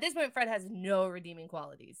at this point, Fred has no redeeming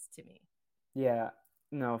qualities to me. Yeah.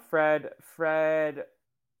 No, Fred,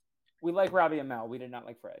 we like Robbie and Mel. We did not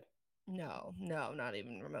like Fred. No, not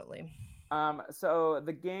even remotely. So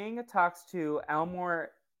the gang talks to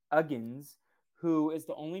Elmore Uggins, who is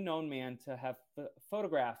the only known man to have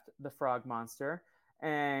photographed the frog monster.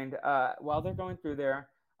 And while they're going through there,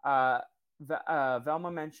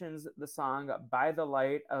 Velma mentions the song By the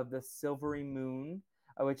Light of the Silvery Moon,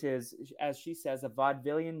 which is, as she says, a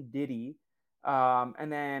vaudevillian ditty.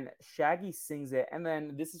 And then Shaggy sings it. And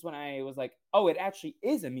then this is when I was like, oh, it actually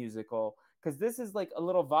is a musical. Because this is like a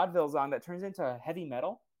little vaudeville song that turns into heavy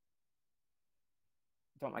metal.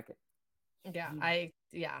 Don't like it.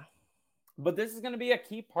 Yeah. But this is going to be a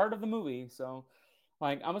key part of the movie. So,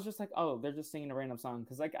 like, I was just like, oh, they're just singing a random song.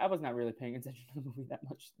 Because, like, I was not really paying attention to the movie that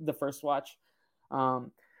much the first watch. And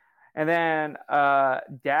then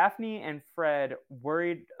Daphne and Fred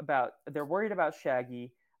they're worried about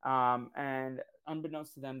Shaggy. And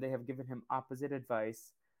unbeknownst to them, they have given him opposite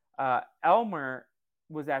advice. Elmer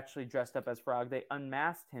was actually dressed up as Frog. They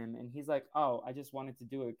unmasked him, and he's like, oh, I just wanted to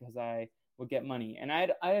do it because I would get money. And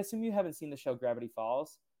I assume you haven't seen the show Gravity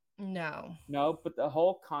Falls. No. No, but the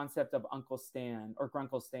whole concept of Uncle Stan or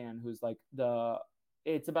Grunkle Stan, who's like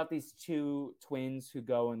it's about these two twins who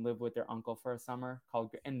go and live with their uncle for a summer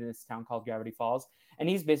in this town called Gravity Falls. And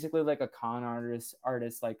he's basically like a con artist,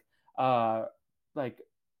 like a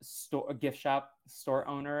gift shop store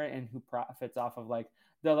owner, and who profits off of like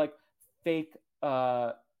the like fake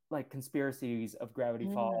like conspiracies of Gravity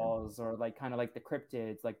Falls, or like kind of like the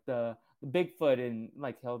cryptids, like the Bigfoot, and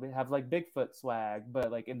like he'll have like Bigfoot swag,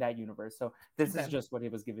 but like in that universe. So this is just what he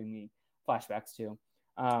was giving me flashbacks to.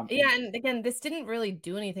 And again, this didn't really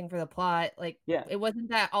do anything for the plot. Like, it wasn't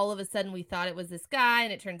that all of a sudden we thought it was this guy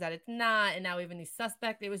and it turns out it's not, and now we have a new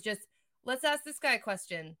suspect. It was just, let's ask this guy a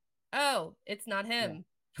question. Oh, it's not him.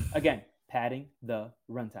 Yeah. Again, padding the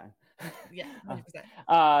runtime. Yeah,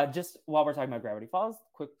 100%. Just while we're talking about Gravity Falls,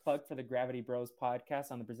 quick plug for the Gravity Bros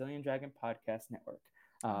podcast on the Brazilian Dragon Podcast Network.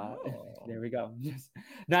 There we go. Just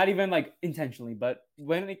not even like intentionally, but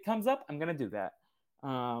when it comes up, I'm gonna do that.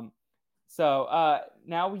 So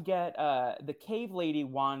now we get the cave lady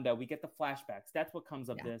Wanda. We get the flashbacks. That's what comes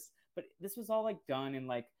of this. But this was all like done in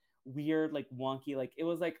like weird, like wonky, like it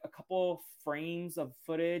was like a couple frames of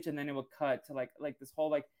footage, and then it would cut to like this whole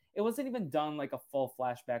like, it wasn't even done like a full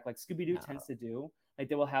flashback like Scooby-Doo tends to do. Like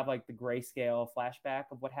they will have like the grayscale flashback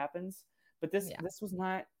of what happens. But this was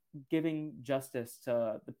not giving justice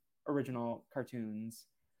to the original cartoons.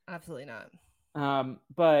 Absolutely not.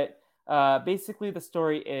 But basically the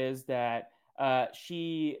story is that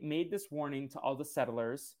she made this warning to all the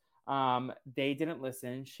settlers. They didn't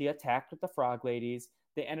listen. She attacked with the frog ladies.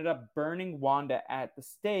 They ended up burning Wanda at the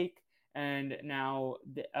stake, and now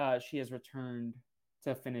she has returned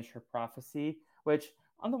to finish her prophecy, which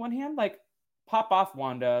on the one hand, like, pop off,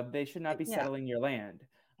 Wanda. They should not be settling your land.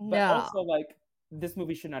 But also, like, this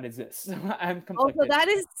movie should not exist. I'm conflicted. Also, that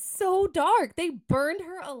is so dark. They burned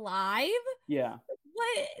her alive? Yeah.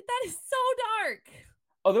 What? That is so dark.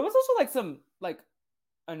 Oh, there was also like some like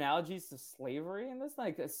analogies to slavery in this.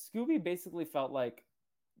 Like Scooby basically felt like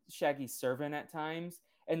Shaggy's servant at times.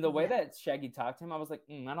 And the way that Shaggy talked to him, I was like,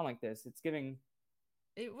 I don't like this. It's giving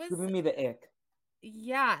me the ick.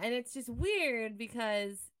 Yeah, and it's just weird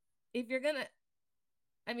because if you're gonna,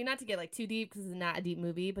 I mean, not to get like too deep because it's not a deep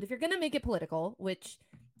movie, but if you're gonna make it political, which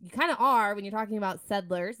you kind of are when you're talking about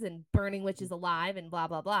settlers and burning witches alive and blah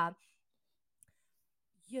blah blah,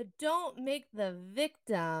 you don't make the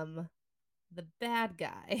victim the bad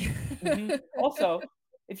guy. Also,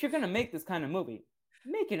 if you're gonna make this kind of movie,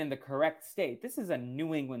 make it in the correct state. This is a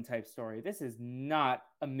New England type story. This is not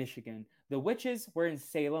a Michigan. The witches were in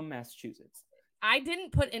Salem, Massachusetts. I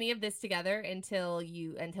didn't put any of this together until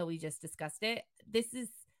we just discussed it. This is,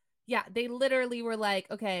 they literally were like,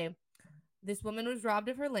 okay, this woman was robbed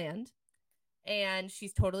of her land and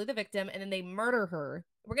she's totally the victim, and then they murder her.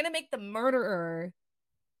 We're going to make the murderer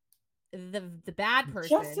the bad person.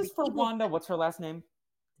 Justice for Wanda. What's her last name?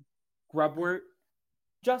 Grubwort.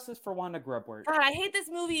 Justice for Wanda Grubwort. God, I hate this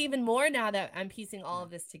movie even more now that I'm piecing all of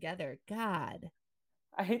this together. God.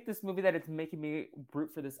 I hate this movie that it's making me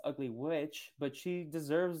root for this ugly witch, but she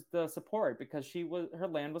deserves the support because her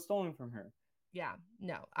land was stolen from her. Yeah,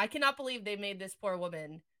 no. I cannot believe they made this poor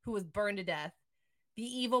woman who was burned to death the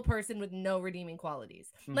evil person with no redeeming qualities.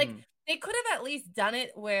 Mm-hmm. Like, they could have at least done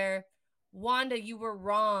it where, Wanda, you were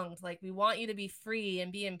wronged. Like, we want you to be free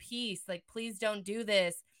and be in peace. Like, please don't do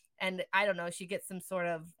this. And I don't know, she gets some sort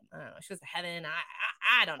of, I don't know, she goes to heaven.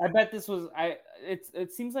 I don't know. I bet this was,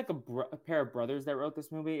 it seems like a pair of brothers that wrote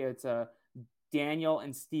this movie. It's Daniel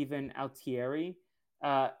and Stephen Altieri.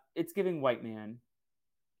 It's giving white man.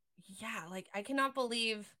 Yeah, like, I cannot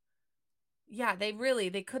believe,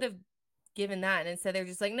 they could have given that, and instead they're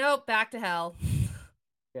just like, nope, back to hell.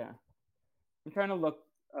 Yeah. I'm trying to look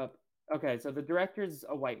up. Okay, so the director's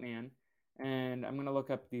a white man. and I'm gonna look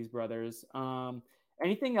up these brothers.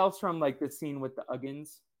 Anything else from like the scene with the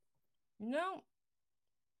Uggins? No.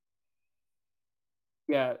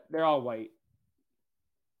 Yeah, they're all white.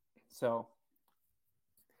 So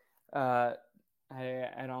uh,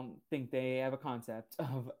 I don't think they have a concept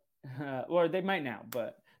of, or they might now,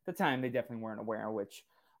 but at the time they definitely weren't aware, which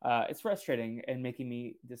it's frustrating and making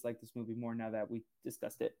me dislike this movie more now that we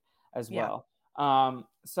discussed it as Yeah. well.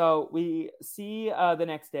 So we see the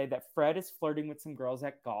next day that Fred is flirting with some girls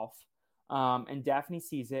at golf. And Daphne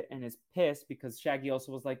sees it and is pissed because Shaggy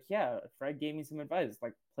also was like, "Yeah, Fred gave me some advice,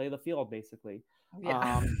 like play the field, basically."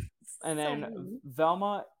 Yeah. Um, and So then mean.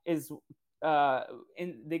 Velma is uh,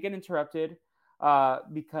 they get interrupted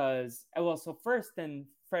because well, so first then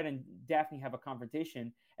Fred and Daphne have a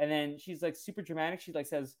confrontation, and then she's like super dramatic. She like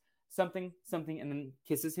says something something, and then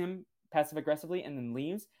kisses him passive aggressively, and then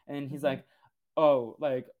leaves. And then he's Mhm. like, "Oh,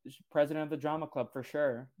 like president of the drama club for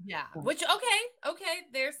sure." Yeah. Which okay.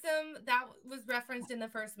 There's some that was referenced in the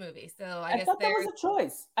first movie. So I I guess thought that was there's a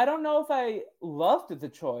choice. I don't know if I loved the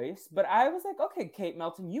choice, but I was like, okay, Kate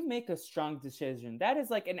Melton, you make a strong decision. That is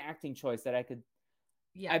like an acting choice that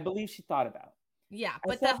yeah. I believe she thought about. Yeah. I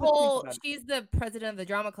But still the have to think whole about it. she's the president of the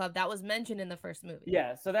drama club that was mentioned in the first movie.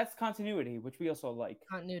 Yeah, so that's continuity, which we also like.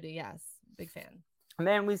 Continuity, yes. Big fan. And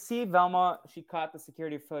then we see Velma, she caught the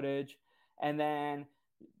security footage, and then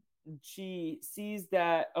she sees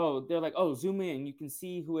that, oh, they're like, oh, zoom in, you can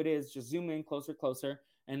see who it is, just zoom in closer, closer.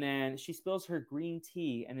 And then she spills her green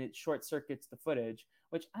tea and it short circuits the footage,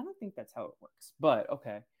 which I don't think that's how it works, but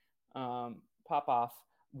okay. Pop off,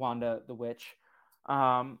 Wanda the witch.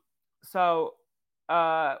 Um, so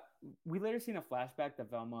uh we later seen a flashback that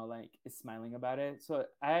Velma like is smiling about it. So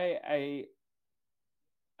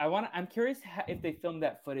I'm curious if they filmed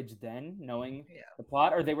that footage then, knowing Yeah. the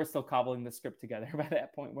plot, or they were still cobbling the script together by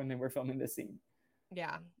that point when they were filming this scene.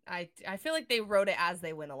 Yeah. I feel like they wrote it as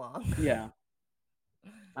they went along. Yeah.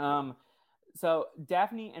 Um. So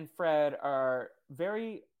Daphne and Fred are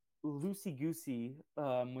very loosey goosey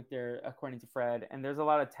with their, according to Fred, and there's a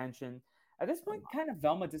lot of tension. At this point, kind of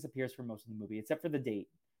Velma disappears for most of the movie, except for the date.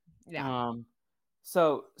 Yeah. Um.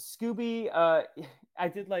 So Scooby, I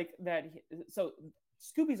did like that. So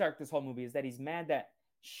Scooby's arc this whole movie is that he's mad that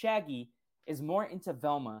Shaggy is more into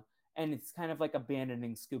Velma, and it's kind of like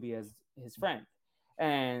abandoning Scooby as his friend.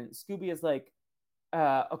 And Scooby is like,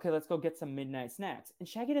 okay, let's go get some midnight snacks. And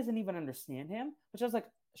Shaggy doesn't even understand him, which I was like,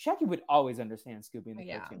 Shaggy would always understand Scooby in the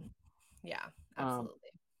Yeah. cartoon. Yeah. Um, Absolutely.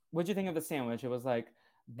 what'd you think of the sandwich? It was like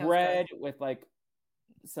That was gross. bread with like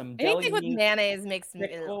some deli Anything with meat, mayonnaise makes me ew,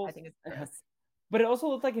 I pickles, think it's gross. but it also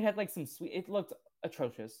looked like it had like some sweet. It looked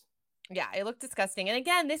atrocious. Yeah, it looked disgusting. And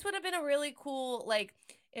again, this would have been a really cool, like,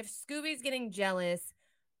 if Scooby's getting jealous,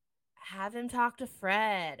 have him talk to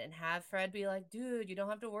Fred and have Fred be like, dude, you don't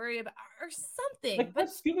have to worry about or something. Like But put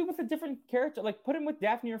Scooby with a different character. Like put him with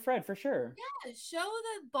Daphne or Fred for sure, yeah, show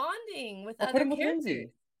the bonding with or put other him with characters.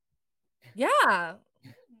 Lindsay. Yeah.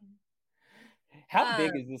 How Um,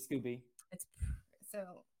 big is this Scooby? it's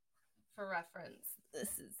so for reference,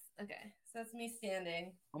 this is okay. So that's me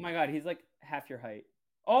standing. Oh my god, he's like half your height.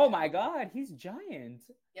 Oh Yeah. my god, he's giant.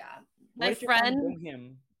 Yeah. What My did your mom friend bring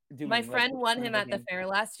him my doing? Like friend what won him carnival at the game? fair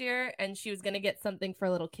last year and she was gonna get something for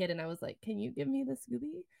a little kid and I was like, can you give me the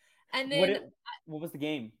Scooby? And What then it? What was the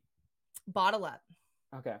game? bottle up.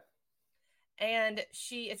 Okay. And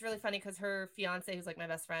it's really funny because her fiance, who's like my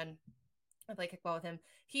best friend, I play kickball with him.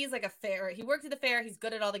 He's like a fair. He worked at the fair. He's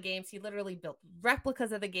good at all the games. He literally built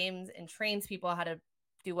replicas of the games and trains people how to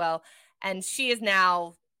do well. And she is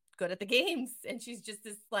now good at the games. And she's just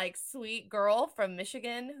this like sweet girl from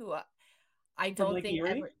Michigan who I From don't Lake think Erie?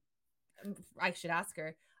 ever. I should ask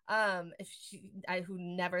her. If who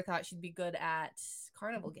never thought she'd be good at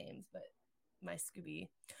carnival games, but my Scooby.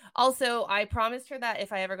 Also, I promised her that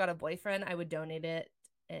if I ever got a boyfriend, I would donate it.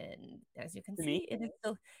 And as you can To me? see,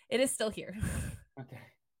 it is still here. Okay.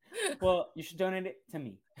 Well, you should donate it to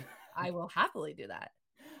me. I will happily do that.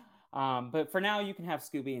 But for now, you can have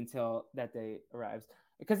Scooby until that day arrives.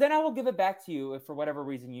 Because then I will give it back to you if for whatever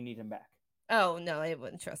reason you need him back. Oh no, it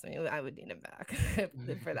wouldn't trust me. I would need him back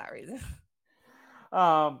for that reason.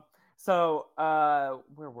 um,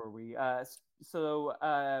 where were we?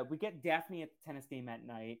 We get Daphne at the tennis game at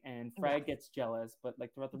night, and Yeah. Fred gets jealous, but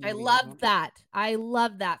like throughout the I movie, love that. I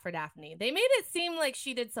love that for Daphne. They made it seem like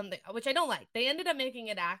she did something, which I don't like. They ended up making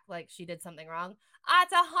it act like she did something wrong.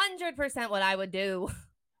 That's 100% what I would do.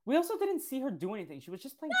 we also didn't see her do anything. She was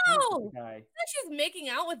just playing tennis with No, the guy. she's making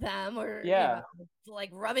out with them, or Yeah. like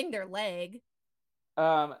rubbing their leg.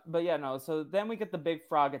 But yeah, no. So then we get the big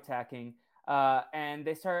frog attacking, and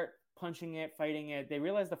they start punching it, fighting it. They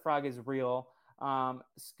realize the frog is real.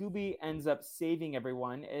 Scooby ends up saving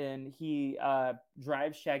everyone, and he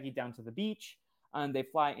drives Shaggy down to the beach. And they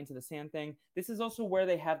fly into the sand thing. This is also where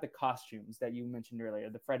they have the costumes that you mentioned earlier,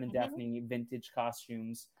 the Fred and Mhm. Daphne vintage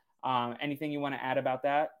costumes. Anything you want to add about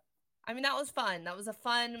that? I mean, that was fun. That was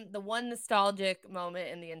the one nostalgic moment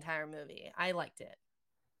in the entire movie. I liked it.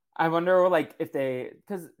 I wonder, like, if they,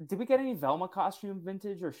 because did we get any Velma costume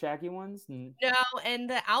vintage or Shaggy ones? No, and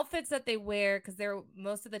the outfits that they wear, because they're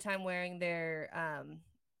most of the time wearing their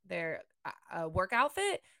work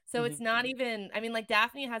outfit, so it's Mhm. not even. I mean, like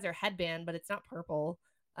Daphne has her headband, but it's not purple.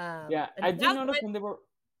 Yeah, And I so did that's notice what when they were.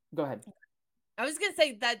 Go ahead. I was gonna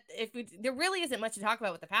say that if we there really isn't much to talk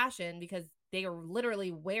about with the fashion because they are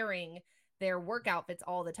literally wearing their work outfits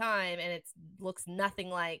all the time, and it looks nothing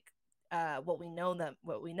like what we know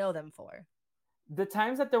them for. The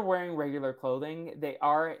times that they're wearing regular clothing, they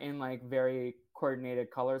are in like very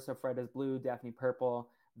coordinated colors. So Fred is blue, Daphne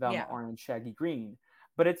purple, Velma Yeah. orange, Shaggy green.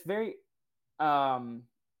 But it's very um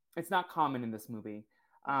it's not common in this movie.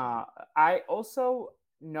 Mm. Uh I also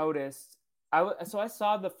noticed so I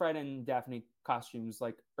saw the Fred and Daphne costumes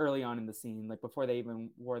like early on in the scene, like before they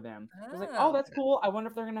even wore them. I was like, oh, Oh, that's cool. I wonder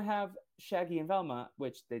if they're gonna have Shaggy and Velma,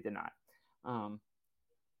 which they did not. Um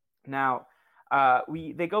Now,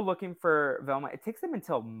 we they go looking for Velma. It takes them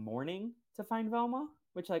until morning to find Velma,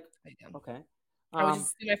 which like okay. okay, I would just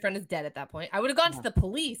um, assume my friend is dead at that point. I would have gone to yeah, the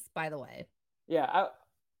police, by the way. yeah.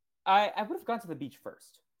 I would have gone to the beach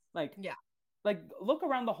first. Like Yeah. like look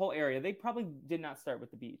around the whole area. They probably did not start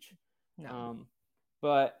with the beach, No. um,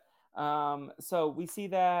 but so we see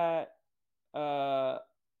that uh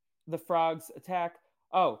the frogs attack.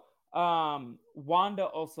 Oh, Wanda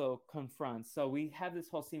also confronts. So we have this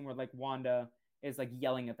whole scene where like Wanda is like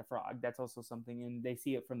yelling at the frog. That's also something, and they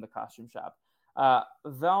see it from the costume shop.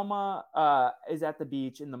 Velma is at the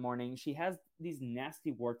beach in the morning. She has these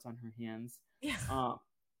nasty warts on her hands. Yeah. Uh,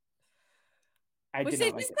 I Which did they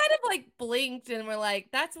not like just it. kind of like blinked and were like,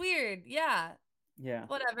 that's weird. Yeah, Yeah, I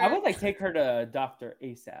whatever. would like take her to doctor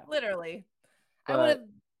ASAP, Literally. I would but have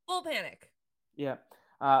full panic. yeah.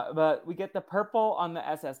 But we get the purple on the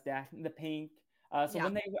SS Daphne, the pink. So Yeah.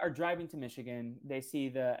 when they are driving to Michigan, they see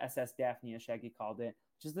the SS Daphne, as Shaggy called it,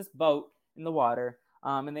 which is this boat in the water.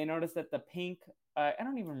 And they notice that the pink, I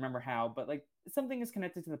don't even remember how, but like something is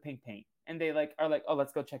connected to the pink paint. And they like are like, oh,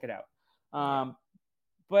 let's go check it out. Yeah.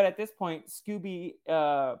 But at this point, Scooby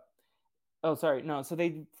oh, sorry. No. So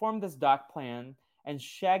they formed this doc plan, and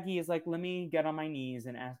Shaggy is like, let me get on my knees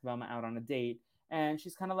and ask Velma out on a date. And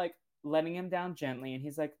she's kind of like letting him down gently. And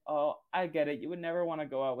he's like, oh, I get it. You would never want to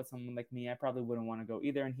go out with someone like me. I probably wouldn't want to go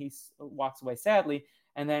either. And he walks away sadly.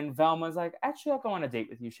 And then Velma's like, actually, I'll go on a date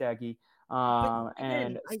with you, Shaggy. But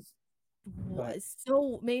And again, I go ahead. was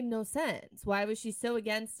so made no sense. Why was she so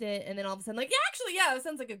against it? And then all of a sudden, like, yeah, actually, yeah, it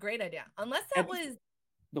sounds like a great idea. Unless that And was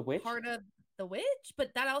the witch? part of the witch,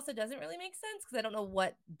 but that also doesn't really make sense because I don't know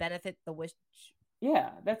what benefit the witch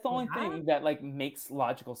Yeah, that's the would only have. thing that like makes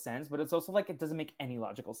logical sense, but it's also like it doesn't make any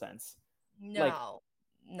logical sense. Like, No,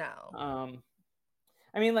 no. um,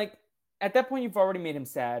 I mean, like at that point, you've already made him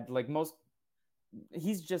sad. Like most,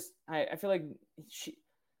 he's just. I feel like she.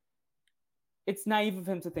 It's naive of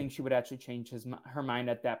him to think she would actually change her mind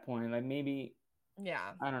at that point. Like maybe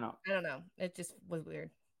Yeah. I don't know. I don't know. It just was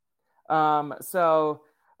weird. So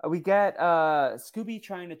we get Scooby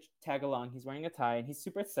trying to tag along. He's wearing a tie and he's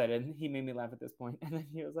super excited. He made me laugh at this point. And then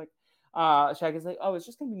he was like, Shaggy's like, oh, it's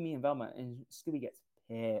just gonna be me and Velma. And Scooby gets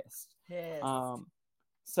pissed. Pissed. Um,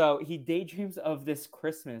 so he daydreams of this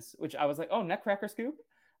Christmas, which I was like, oh, Nutcracker Scoop.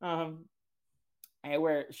 Um,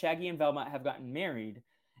 where Shaggy and Velma have gotten married,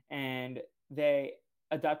 and they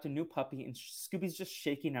adopt a new puppy, and Scooby's just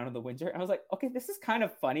shaking out of the winter. I was like, okay, this is kind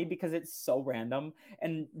of funny because it's so random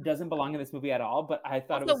and doesn't belong in this movie at all. But I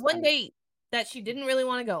thought it Also, was one kind of. date that she didn't really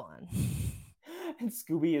want to go on. And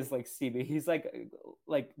Scooby is like Stevie. He's like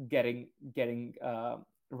getting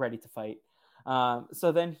ready to fight.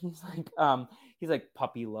 So then he's like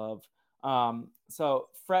puppy love. So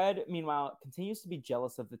Fred, meanwhile, continues to be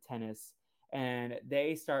jealous of the tennis, and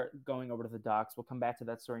they start going over to the docks. We'll come back to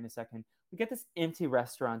that story in a second. We get this empty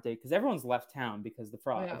restaurant date because everyone's left town because the Yeah.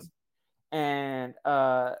 frogs. And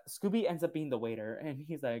Scooby ends up being the waiter, and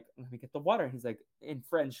he's like, "Let me get the water." He's like, in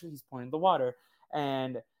French, he's pointing the water,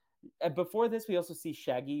 and before this, we also see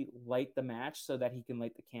Shaggy light the match so that he can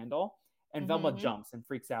light the candle, and Velma Mm-hmm. jumps and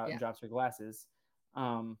freaks out and Yeah. drops her glasses.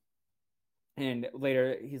 Um, and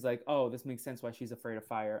later he's like, "Oh, this makes sense why she's afraid of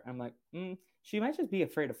fire." I'm like, she might just be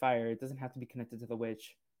afraid of fire. It doesn't have to be connected to the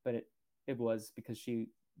witch, but it was because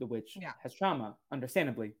the witch Yeah. has trauma,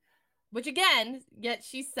 understandably. Which again, yet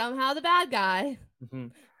she's somehow the bad guy.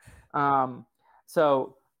 Mm-hmm. Um,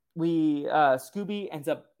 so we Scooby ends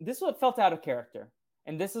up. This is what felt out of character,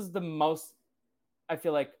 and this is the most I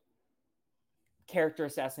feel like character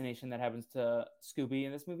assassination that happens to Scooby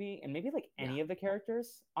in this movie, and maybe like Yeah. any of the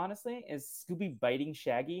characters, honestly, is Scooby biting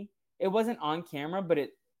Shaggy. It wasn't on camera, but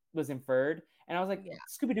it was inferred. And I was like, Yeah.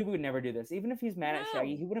 Scooby-Doo would never do this. Even if he's mad at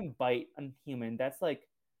Shaggy, No. he wouldn't bite a human. That's like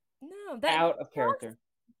No. That out of dogs character.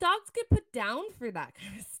 dogs get put down for that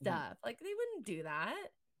kind of Mhm. stuff. Like they wouldn't do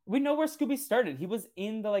that. We know where Scooby started. He was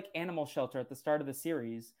in the like animal shelter at the start of the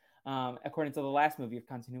series, according to the last movie, if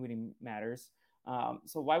continuity matters.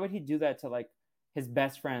 So why would he do that to like his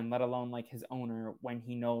best friend, let alone like his owner, when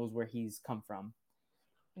he knows where he's come from?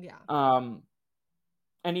 Yeah. Um,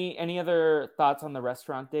 any other thoughts on the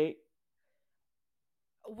restaurant date?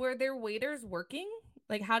 Were there waiters working?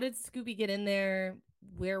 Like how did Scooby get in there?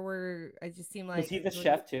 Where were I just seemed Was like he the were there,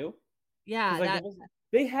 chef too? Because yeah, like it that was,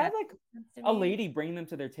 they had that like makes sense to a me. lady bring them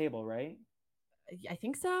to their table, right? I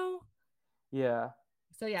think so. Yeah.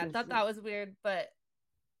 So yeah, I There's thought that was weird, but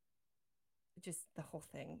just the whole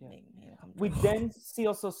thing yeah. made me We uncomfortable. then see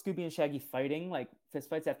also Scooby and Shaggy fighting, like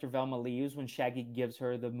fistfights after Velma leaves when Shaggy gives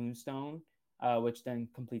her the Moonstone, which then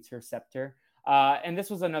completes her scepter. And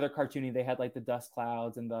this was another cartoony. They had like the dust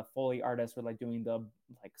clouds, and the Foley artists were like doing the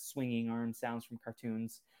like swinging arm sounds from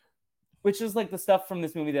cartoons, which is like the stuff from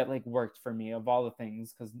this movie that like worked for me of all the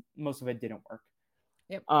things because most of it didn't work.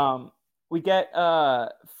 Yep. Um, we get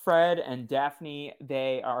Fred and Daphne.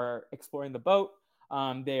 They are exploring the boat.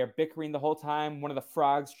 They are bickering the whole time. One of the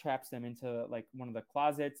frogs traps them into like one of the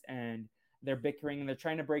closets, and they're bickering and they're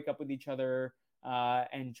trying to break up with each other.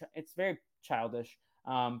 It's very childish.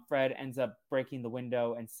 Fred ends up breaking the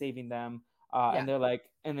window and saving them. Yeah. And they're like,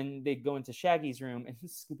 and then they go into Shaggy's room, and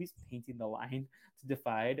Scooby's painting the line to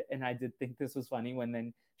Defied. And I did think this was funny when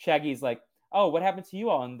then Shaggy's like, oh, what happened to you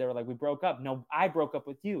all? And they were like, we broke up. No, I broke up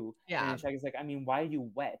with you. And Yeah. then Shaggy's like, I mean, why are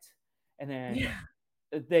you wet? And then Yeah.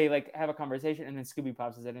 they like have a conversation, and then Scooby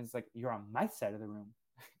pops his head and it's like, you're on my side of the room.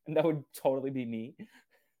 And that would totally be me.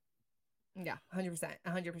 Yeah. 100%.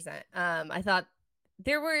 100%. I thought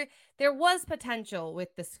there was potential with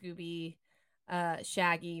the Scooby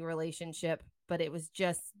Shaggy relationship, but it was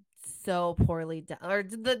just so poorly done. Or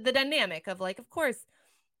the dynamic of like, of course,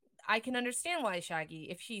 I can understand why Shaggy,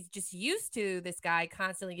 if she's just used to this guy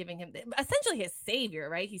constantly giving him essentially his savior,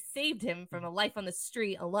 right? He saved him from a life on the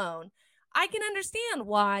street alone. I can understand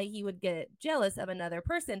why he would get jealous of another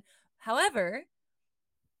person. However,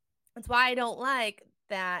 that's why I don't like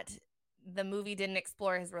that the movie didn't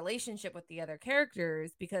explore his relationship with the other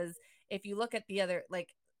characters, because if you look at the other,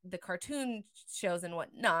 like the cartoon shows and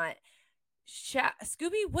whatnot,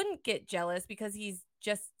 Scooby wouldn't get jealous because he's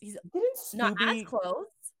Didn't not as Scooby? close,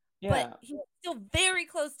 but Yeah, he's still very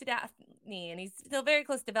close to Daphne and he's still very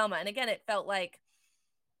close to Velma. And again, it felt like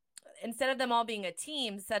instead of them all being a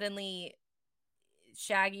team, suddenly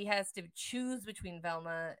Shaggy has to choose between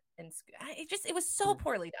Velma and it was so yeah.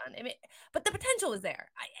 poorly done. I mean, but the potential was there.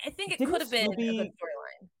 I think it could Didn't have been a good Scooby?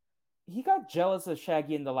 storyline. He got jealous of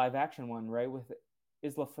Shaggy in the live action one, right? With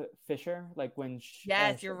Isla Fisher, like when.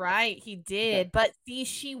 Yes, you're right. He Okay, did. But see,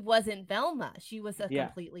 she wasn't Velma. She was a yeah,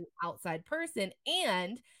 completely outside person.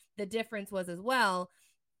 And the difference was as well,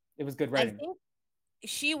 it was good I writing. think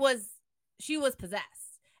she was she was possessed.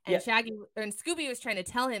 Yeah, And Shaggy and Scooby was trying to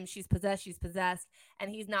tell him she's possessed, and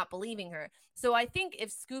he's not believing her. So I think if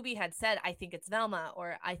Scooby had said, I think it's Velma,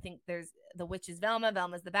 or I think there's the witch is Velma,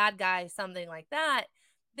 Velma's the bad guy, something like that,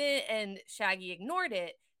 then and Shaggy ignored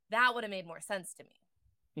it, that would have made more sense to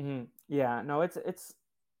me. yeah. No, it's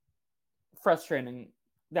frustrating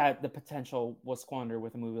that the potential was squandered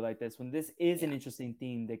with a movie like this when this is an Yeah. interesting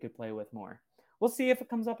theme they could play with more. We'll see if it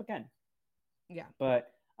comes up again. Yeah.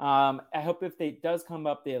 But I hope if they does come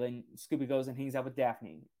up there, then Scooby goes and hangs out with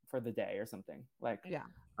Daphne for the day or something. Like, Yeah.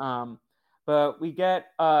 um, but we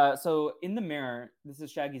get so in the mirror. This is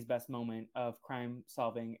Shaggy's best moment of crime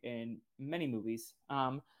solving in many movies.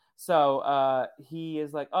 He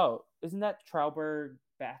is like, oh, isn't that Trauberg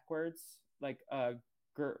backwards? Like,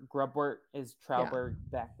 Grubwort is Yeah. Trauberg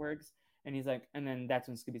backwards. And he's like, and then that's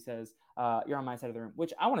when Scooby says, "You're on my side of the room."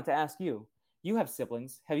 Which I wanted to ask you. You have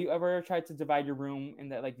siblings. Have you ever tried to divide your room in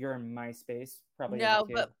that like you're in my space, probably as a No,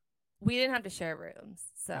 kid? but we didn't have to share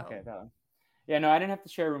rooms. So Okay, valid. Yeah, no, I didn't have to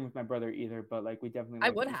share a room with my brother either, but like we definitely I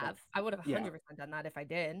lived would with each other. have. I would have Yeah. 100% done that if I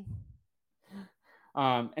did.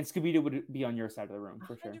 And Scooby Doo would be on your side of the room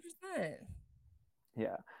for sure. 100%.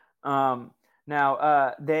 Yeah.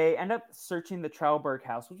 Now they end up searching the Trauberg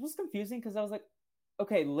house, which was confusing because I was like,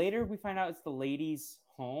 okay, later we find out it's the lady's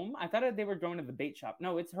home. I thought they were going to the bait shop.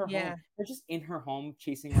 No, it's her home. Yeah. They're just in her home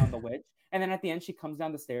chasing around the witch. And then at the end, she comes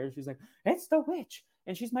down the stairs. She's like, it's the witch.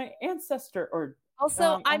 and she's my ancestor. Or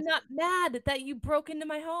Also, I I'm not mad that you broke into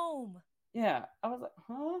my home. yeah, I was like,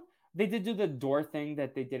 huh? They did do the door thing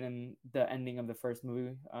that they did in the ending of the first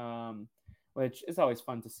movie, which is always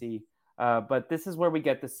fun to see. But this is where we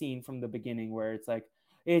get the scene from the beginning where it's like,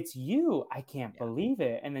 it's you. I can't Yeah. believe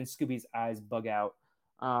it. And then Scooby's eyes bug out.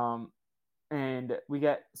 And we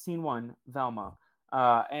get scene one, Velma.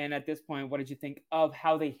 And at this point, what did you think of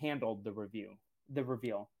how they handled the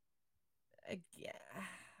reveal? Yeah.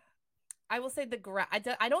 I will say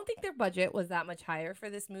I don't think their budget was that much higher for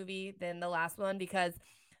this movie than the last one because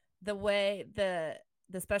the way the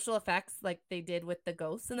special effects like they did with the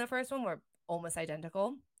ghosts in the first one were almost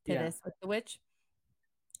identical to Yeah. this with the witch.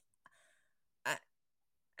 I,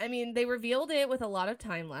 I mean, they revealed it with a lot of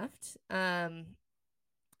time left.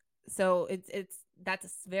 So it's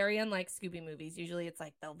that's very unlike Scooby movies. Usually it's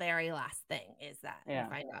like the very last thing is that you Yeah.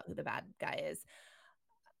 find out who the bad guy is.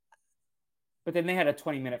 But then they had a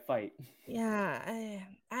 20-minute fight. Yeah,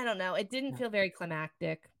 I don't know. It didn't feel very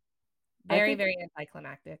climactic. I Very, think very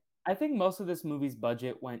anticlimactic. I think most of this movie's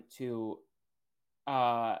budget went to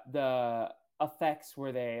the effects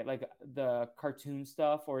where they like the cartoon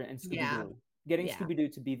stuff or in Yeah. Scooby-Doo. Getting Yeah. Scooby-Doo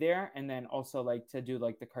to be there and then also like to do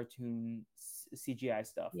like the cartoon CGI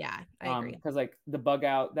stuff. Yeah, I agree. Because like the bug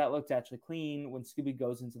out that looked actually clean when Scooby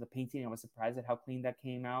goes into the painting. I was surprised at how clean that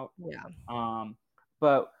came out. Yeah.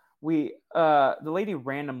 But we the lady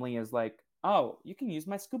randomly is like, oh, you can use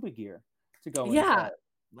my scuba gear to go Yeah. inside.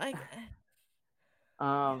 Like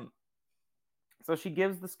yeah. Um, so she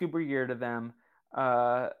gives the scuba gear to them.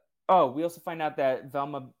 Oh, we also find out that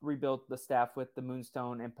Velma rebuilt the staff with the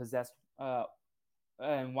Moonstone and possessed,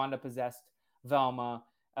 and Wanda possessed Velma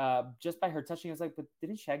just by her touching. I was like, but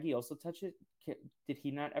didn't Shaggy also touch it? Did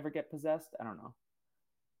he not ever get possessed? I don't know.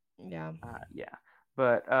 Yeah. Yeah,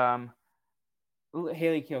 but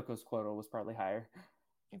Haley Kyoko's quota was probably higher.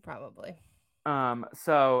 Probably.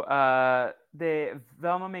 So the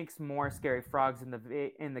Velma makes more scary frogs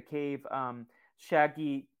in the cave.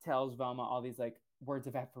 Shaggy tells Velma all these like words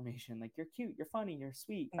of affirmation, like you're cute, you're funny, you're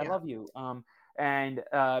sweet, I Yeah. love you. And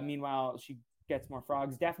meanwhile she gets more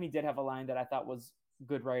frogs. Daphne did have a line that I thought was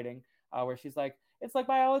good writing, where she's like, "It's like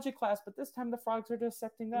biology class, but this time the frogs are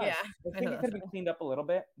dissecting us." Yeah. I I think know it that's could have been cleaned up a little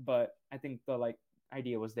bit, but I think the like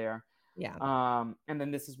idea was there. yeah. And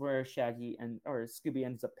then this is where Shaggy and or Scooby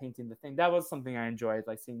ends up painting the thing. That was something I enjoyed,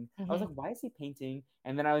 like seeing. I was like, why is he painting?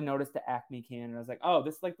 And then I noticed the Acme can, and I was like, oh,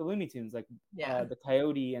 this is like the Looney Tunes, like Yeah. the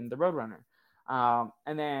Coyote and the Roadrunner.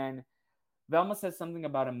 And then Velma says something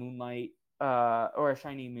about a moonlight or a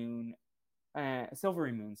shiny moon,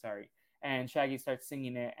 silvery moon, sorry. And Shaggy starts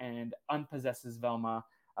singing it and unpossesses Velma.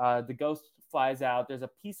 The ghost flies out. There's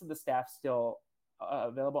a piece of the staff still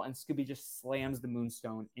available, and Scooby just slams the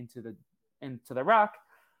moonstone into the rock,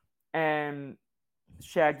 and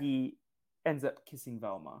Shaggy ends up kissing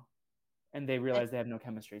Velma, and they realize they have no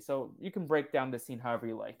chemistry. So you can break down the scene however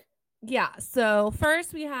you like. Yeah. So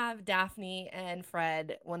first we have Daphne and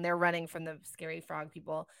Fred when they're running from the scary frog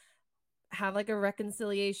people have like a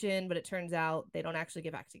reconciliation, but it turns out they don't actually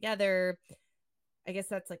get back together. I guess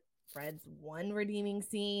that's like Fred's one redeeming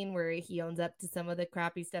scene where he owns up to some of the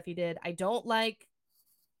crappy stuff he did. I don't like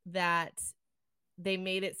that they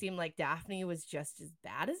made it seem like Daphne was just as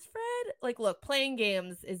bad as Fred. Like, look, playing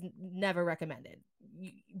games is never recommended.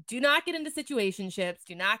 You do not get into situationships.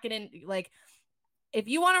 Do not get in, like, if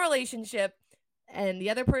you want a relationship and the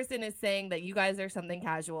other person is saying that you guys are something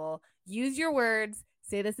casual, use your words,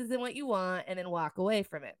 say this isn't what you want, and then walk away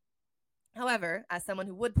from it. However, as someone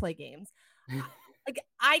who would play games, like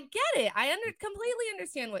I get it. Completely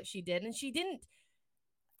understand what she did, and she didn't.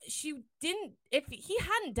 If he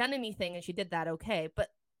hadn't done anything and she did that, okay. But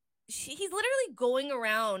he's literally going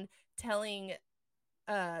around telling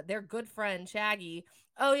their good friend Shaggy,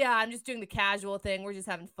 "Oh yeah, I'm just doing the casual thing. We're just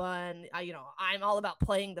having fun. I'm all about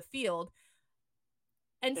playing the field."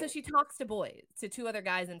 And so she talks to two other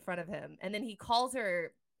guys in front of him, and then he calls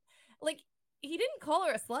her, like, he didn't call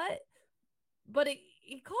her a slut, but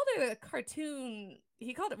he called her a cartoon.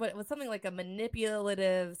 He called it was something like a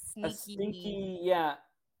manipulative, A sneaky. stinky, yeah.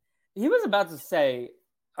 He was about to say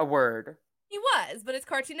a word. He was, but it's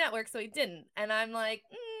Cartoon Network, so he didn't. And I'm like,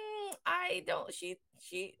 I don't.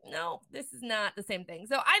 No, this is not the same thing.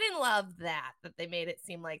 So I didn't love that they made it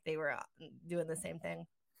seem like they were doing the same thing.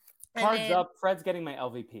 Cards up. Fred's getting my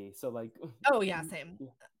LVP. So like. Oh yeah, same.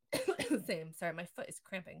 Same. Sorry, my foot is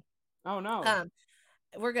cramping. Oh no.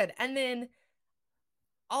 We're good. And then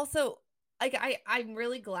also, like I'm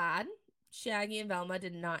really glad Shaggy and Velma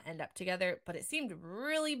did not end up together, but it seemed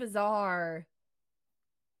really bizarre.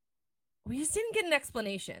 We just didn't get an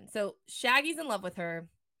explanation. So Shaggy's in love with her.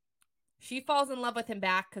 She falls in love with him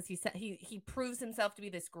back because he proves himself to be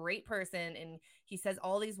this great person, and he says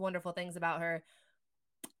all these wonderful things about her.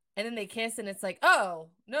 And then they kiss, and it's like, oh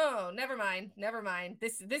no, never mind, never mind.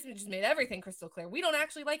 This just made everything crystal clear. We don't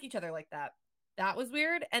actually like each other like that. That was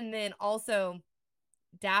weird. And then also,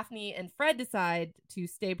 Daphne and Fred decide to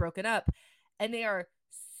stay broken up, and they are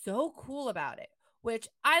so cool about it. Which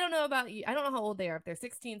I don't know about you. I don't know how old they are. If they're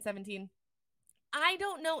 16, 17. I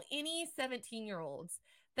don't know any 17-year-olds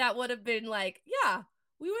that would have been like, yeah,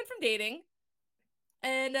 we went from dating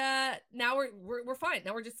and now we're fine.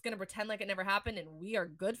 Now we're just gonna pretend like it never happened, and we are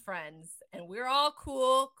good friends, and we're all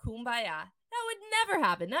cool, kumbaya. That would never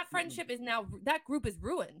happen. That friendship is now that group is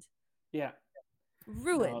ruined. Yeah. No,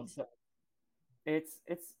 Ruined. so it's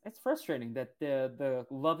frustrating that the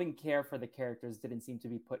loving care for the characters didn't seem to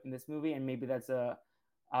be put in this movie, and maybe that's a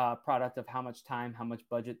product of how much time, how much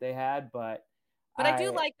budget they had. But But I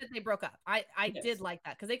do I like that they broke up. I did yes, like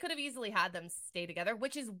that because they could have easily had them stay together,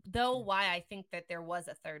 which is though why I think that there was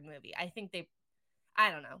a third movie. I think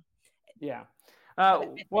I don't know, yeah. but I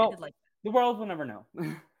did Well, like the world will never know.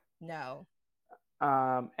 no,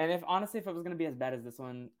 And if honestly, if it was gonna be as bad as this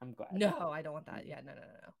one, I'm glad. no, I don't want that. Yeah, no, no, no,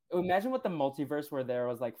 no. Imagine what the multiverse where there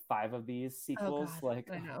was like 5 of these Oh sequels. God, Like,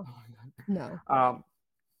 I know. oh No. my God.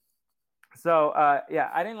 So yeah,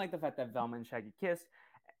 I didn't like the fact that Velma and Shaggy kissed.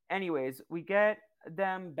 Anyways, we get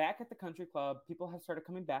them back at the country club. People have started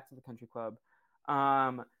coming back to the country club.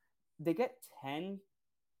 Um, they get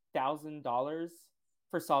 $10,000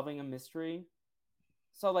 for solving a mystery.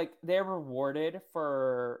 So like they're rewarded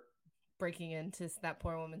for Breaking into that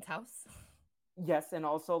poor woman's house. yes, and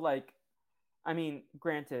also like I mean,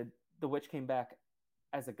 granted, the witch came back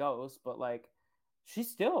as a ghost, but like she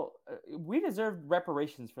still we deserved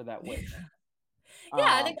reparations for that witch. Yeah,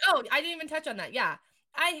 I Um, think. Oh, I didn't even touch on that. Yeah,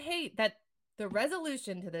 I hate that the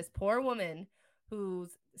resolution to this poor woman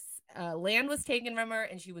whose land was taken from her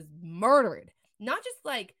and she was murdered, not just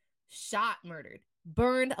like shot, murdered,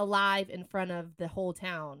 burned alive in front of the whole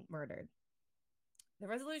town, murdered. The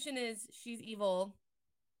resolution is she's evil.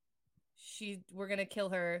 We're gonna kill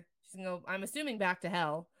her. She's gonna go. I'm assuming back to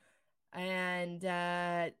hell, and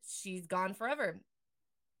she's gone forever.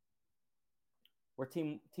 we're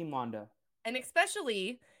team Wanda. And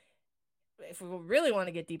especially if we really want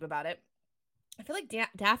to get deep about it, I feel like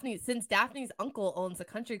Daphne, since Daphne's uncle owns a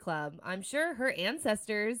country club, I'm sure her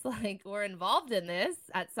ancestors like were involved in this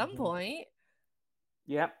at some Mm-hmm. point.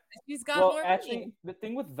 Yep. She's got Well, more money. actually, the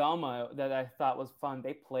thing with Velma that I thought was fun,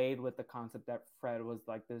 they played with the concept that Fred was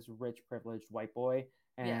like this rich, privileged white boy.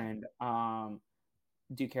 Yeah. And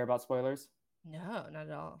do you care about spoilers? No, not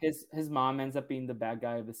at all. His mom ends up being the bad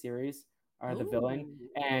guy of the series or the villain, Ooh.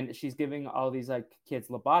 and she's giving all these like kids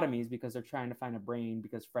lobotomies because they're trying to find a brain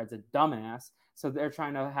because Fred's a dumbass. So they're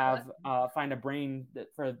trying to What? have find a brain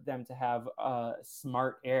for them to have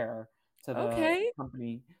smart heir to the Okay.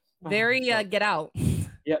 company. Very So get out.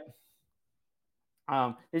 yep.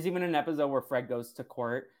 There's even an episode where Fred goes to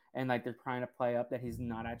court and like they're trying to play up that he's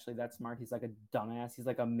not actually that smart. He's like a dumbass. He's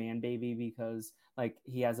like a man baby because like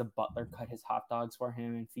he has a butler cut his hot dogs for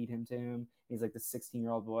him and feed him to him. He's like the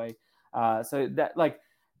 16-year-old boy. So that like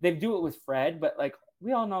they do it with Fred, but like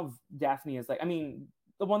we all know Daphne is like I mean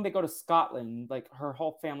the one they go to Scotland, like her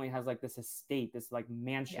whole family has like this estate, this like Yeah.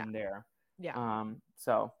 mansion there. Yeah.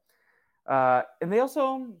 So and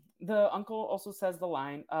the uncle also says the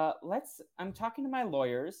line, I'm talking to my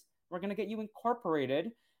lawyers. We're going to get you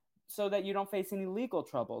incorporated so that you don't face any legal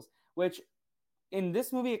troubles, which in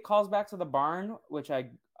this movie, it calls back to the barn, which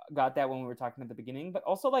I got that when we were talking at the beginning, but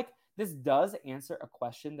also like this does answer a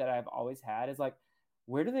question that I've always had is like,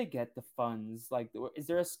 where do they get the funds? Like, is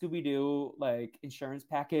there a Scooby-Doo like insurance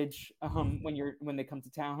package when they come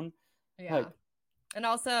to town? Yeah. Like, And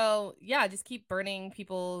also, yeah, just keep burning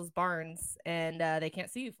people's barns and they can't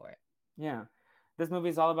sue you for it. yeah, this movie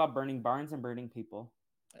is all about burning barns and burning people.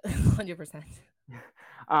 100%.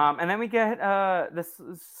 And then we get this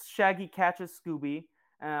Shaggy catches Scooby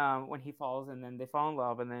when he falls, and then they fall in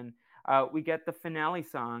love. And then we get the finale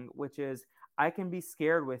song, which is "I Can Be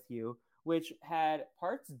Scared with You," which had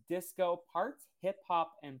parts disco, parts hip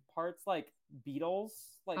hop, and parts like Beatles.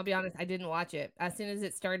 I'll Like, be honest, I didn't watch it. As soon as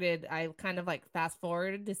it started, I kind of like fast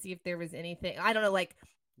forwarded to see if there was anything. I don't know, like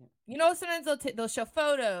yeah, sometimes they'll show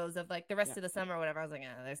photos of like the rest yeah. of the summer or whatever. I was like,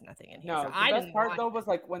 there's nothing in here, so No, the I best didn't part watch though it. was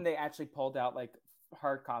like when they actually pulled out like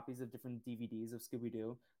hard copies of different DVDs of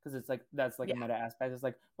Scooby-Doo because it's like that's like a Yeah, meta aspect. It's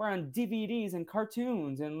like we're on DVDs and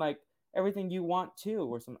cartoons and like everything you want to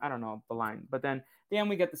or some I don't know the line. But then the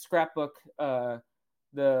we get the scrapbook.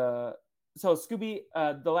 The so Scooby.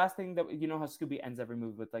 The last thing that you know how Scooby ends every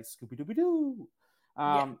movie with like Scooby Dooby Doo.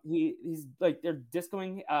 yeah, He's like they're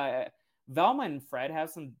discoing. Velma and Fred have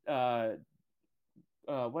some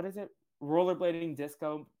what is it? Rollerblading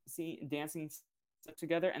disco dancing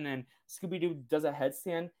together, and then Scooby-Doo does a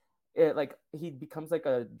headstand. It like he becomes like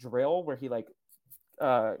a drill where he like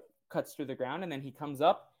uh cuts through the ground, and then he comes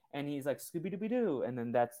up and he's like Scooby-Dooby-Doo, and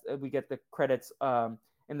then that's we get the credits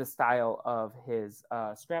in the style of his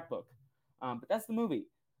scrapbook. But that's the movie,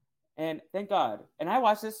 and thank God. And I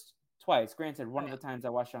watched this twice. Granted, one Oh, of yeah. the times I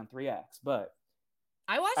watched it on 3x, but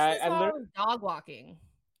I watched I, this I while I literally was dog walking.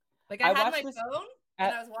 Like I I had watched my this phone and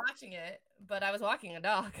at I was watching it, but I was walking a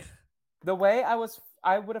dog. the way I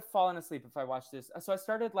would have fallen asleep if I watched this. So I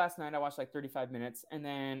started last night. I watched like 35 minutes, and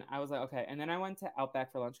then I was like, okay. And then I went to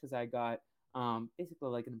Outback for lunch because I got basically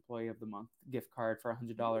like an employee of the month gift card for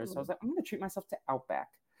 $100. So I was Ooh, like, I'm gonna treat myself to Outback,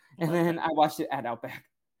 and love then that. I watched it at Outback.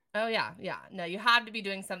 Oh yeah, yeah. No, you have to be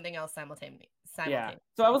doing something else simultaneously. Yeah. Simultaneously.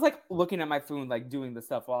 So I was like looking at my phone, like doing the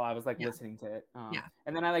stuff while I was like Yeah, listening to it. yeah.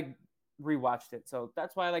 And then I like rewatched it. So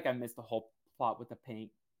that's why like I missed the whole plot with the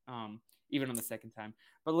paint, even on the second time.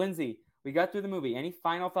 But Lindsay, we got through the movie. Any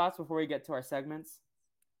final thoughts before we get to our segments?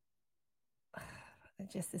 It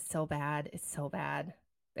just is so bad. It's so bad.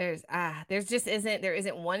 There's just isn't there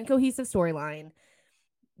isn't one cohesive storyline.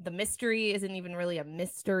 The mystery isn't even really a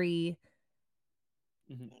mystery.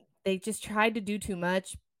 Mm-hmm. They just tried to do too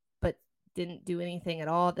much, but didn't do anything at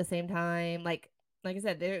all at the same time. Like I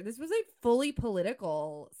said, this was a fully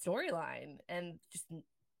political storyline, and just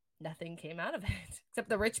nothing came out of it except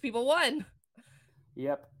the rich people won.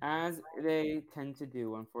 Yep, as they tend to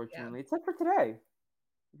do, Yeah. unfortunately, except for today.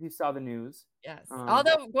 If you saw the news, Yes. um,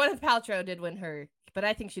 Although Gwyneth Paltrow did win her, but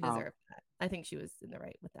I think she um, deserved that. I think she was in the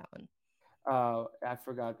right with that one. I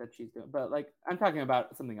forgot that she's doing, but like I'm talking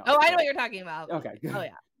about something else. Oh, I know But what you're talking about. okay, Oh good. yeah.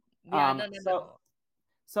 Yeah, no, no,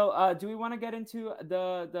 So no. do we want to get into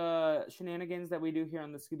the shenanigans that we do here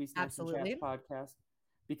on the Scooby Snacks and Chats Absolutely. podcast?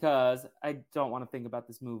 Because I don't want to think about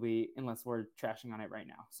this movie unless we're trashing on it right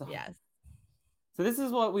now. So, Yes. so this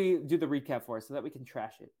is what we do the recap for, so that we can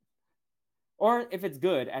trash it, or if it's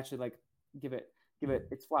good, actually like give it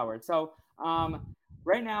its flowers. So,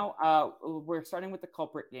 right now, we're starting with the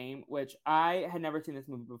culprit game, which I had never seen this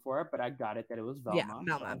movie before, but I got it that it was Yeah,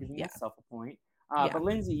 Velma, so I'm Malma. giving Yeah. myself a point. Yeah. But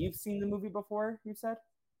Lindsay, you've seen the movie before, you said?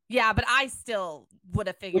 Yeah, but I still would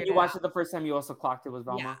have When figured you it watched out. it the first time, you also clocked it was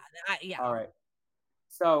Yeah. Velma? Yeah. All right.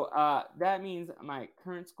 So that means my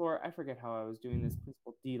current score, I forget how I was doing this,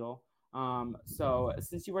 Principal Deedle. So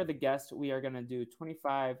since you were the guest, we are going to do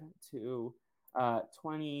 25 to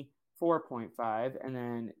 24.5. And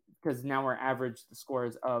then because now we're averaged the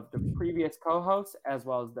scores of the previous co hosts as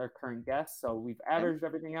well as their current guests. So we've Okay. averaged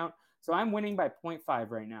everything out. So I'm winning by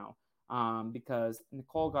 0.5 right now because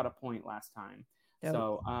Nicole got a point last time. Dope.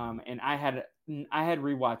 So and I had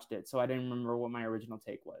rewatched it, so I didn't remember what my original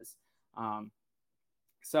take was.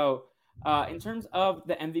 So in terms of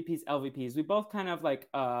the MVPs, LVPs, we both kind of like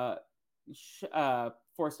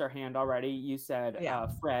forced our hand already. You said Yeah.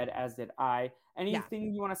 Fred, as did I. Yeah.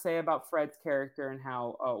 Anything you want to say about Fred's character and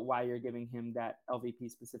how why you're giving him that LVP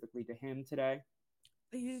specifically to him today?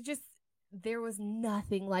 He's just there was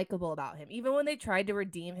nothing likable about him. Even when they tried to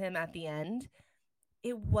redeem him at the end,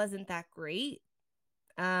 it wasn't that great.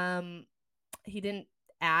 Um he didn't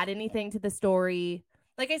add anything to the story.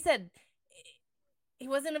 Like I said, he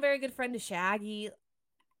wasn't a very good friend to Shaggy.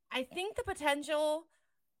 I think the potential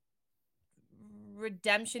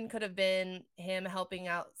redemption could have been him helping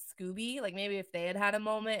out Scooby. Like maybe if they had had a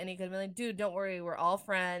moment and he could have been like, dude, don't worry, we're all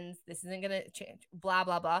friends. This isn't going to change, blah,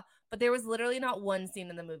 blah, blah. But there was literally not one scene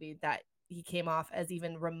in the movie that he came off as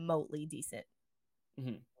even remotely decent.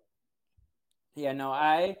 Mm-hmm. Yeah,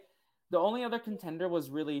 no, the only other contender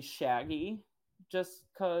was really Shaggy, just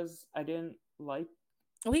because I didn't like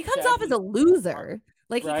Well, he comes off as Shaggy, a loser.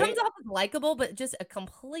 Like he right? comes off as likable, but just a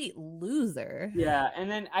complete loser. Yeah,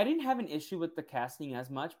 and then I didn't have an issue with the casting as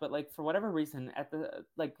much, but like for whatever reason, at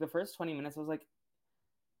the first 20 minutes, I was like,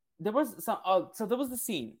 there was some. Oh, so there was the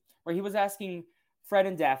scene where he was asking Fred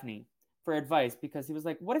and Daphne for advice because he was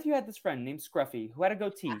like, "What if you had this friend named Scruffy who had a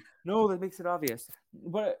goatee?" No, that makes it obvious.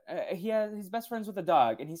 But he's best friends with a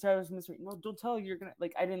dog, and he started with mystery. No, don't tell you're gonna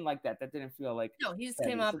like. I didn't like that. That didn't feel like No, he just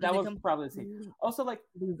came Shaggy. off So as that a was probably the scene. complete Also, like,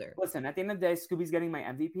 loser. listen, at the end of the day, Scooby's getting my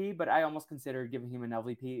MVP, but I almost considered giving him an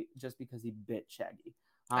LVP just because he bit Shaggy.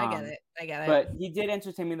 I get it. I get But it. he did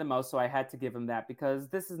entertain me the most, so I had to give him that because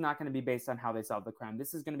this is not going to be based on how they solved the crime.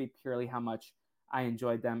 This is going to be purely how much I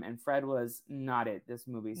enjoyed them, and Fred was not it this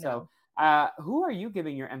movie. So, No. who are you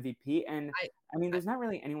giving your MVP? And I, I mean, there's not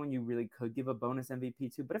really anyone you really could give a bonus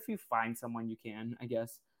MVP to, but if you find someone, you can, I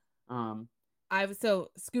guess. so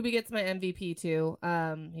Scooby gets my MVP too.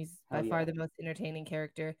 He's by Hell far yeah. the most entertaining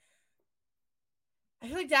character. I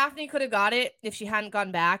feel like Daphne could have got it if she hadn't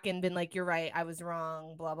gone back and been like, "You're right, I was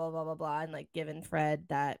wrong," blah blah blah blah blah, and like given Fred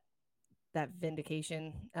that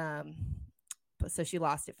vindication. But so she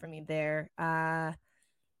lost it for me there. I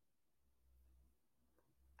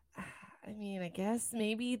mean, I guess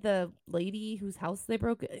maybe the lady whose house they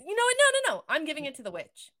broke. You know what? No. I'm giving it to the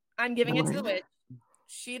witch. I'm giving it to the witch.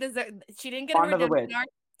 She deserved. She didn't get her Wand of the redemption Witch. arc.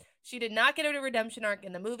 She did not get her redemption arc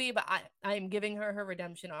in the movie, but I am giving her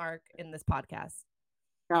redemption arc in this podcast.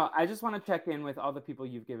 Now, I just want to check in with all the people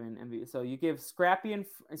you've given MVP. So you give Scrappy and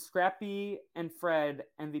Fred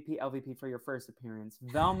MVP, LVP for your first appearance,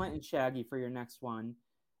 Velma and Shaggy for your next one,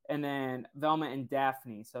 and then Velma and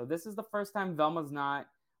Daphne. So this is the first time Velma's not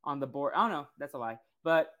on the board. Oh no, that's a lie.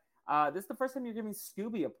 But this is the first time you're giving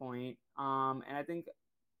Scooby a point. And I think,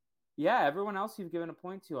 yeah, everyone else you've given a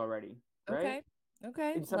point to already, right?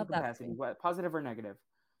 Okay. In some capacity, what, positive or negative?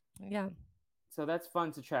 Yeah. So that's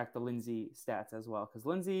fun to track the Lindsay stats as well, because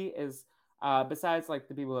Lindsay is, besides like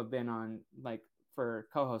the people who have been on like for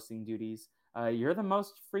co-hosting duties, you're the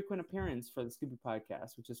most frequent appearance for the Scooby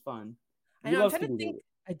podcast, which is fun. I know. I'm trying to think.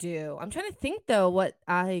 I do. I'm trying to think though what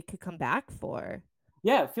I could come back for.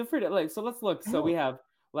 Yeah, feel free to like. So let's look. So we have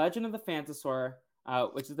Legend of the Phantasaur,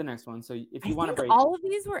 which is the next one. So if you want to break, all of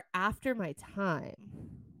these were after my time.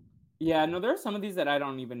 Yeah, no, there are some of these that I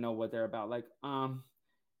don't even know what they're about. Like,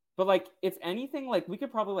 but like, if anything, like we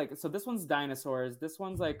could probably like. So this one's dinosaurs. This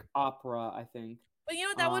one's like opera, I think. But you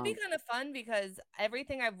know that would be kind of fun because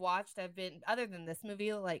everything I've watched, I've been other than this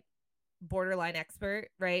movie, like borderline expert,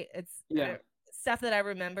 right? It's stuff that I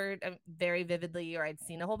remembered very vividly, or I'd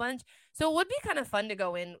seen a whole bunch. So it would be kind of fun to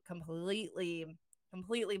go in completely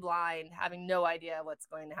blind, having no idea what's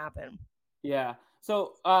going to happen. Yeah.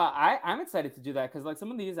 So I'm excited to do that because like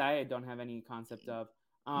some of these I don't have any concept of.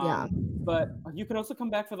 But you could also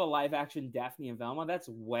come back for the live action Daphne and Velma. That's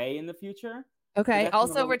way in the future. Okay.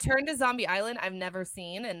 Also, Return to Zombie Island, I've never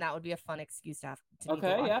seen, and that would be a fun excuse to have to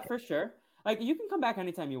Okay, yeah, for sure. Like you can come back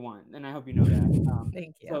anytime you want, and I hope you know that.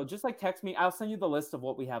 Thank you. So just like text me, I'll send you the list of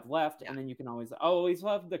what we have left, and then you can always. Oh, we still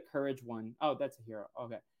have the Courage one. Oh, that's a hero.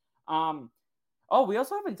 Okay. Oh, we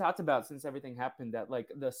also haven't talked about since everything happened that like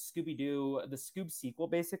the Scooby-Doo, the Scoob sequel,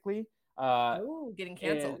 basically. Getting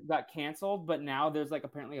canceled. Got canceled, but now there's like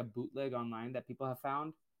apparently a bootleg online that people have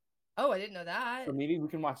found. Oh, I didn't know that. So maybe we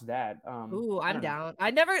can watch that. I'm down. I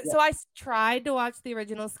never. Yeah. So I tried to watch the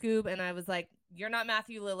original Scoob, and I was like, "You're not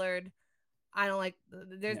Matthew Lillard. I don't like.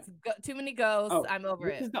 There's too many ghosts. I'm over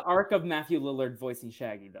it." This is the arc of Matthew Lillard voicing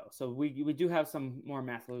Shaggy, though. So we do have some more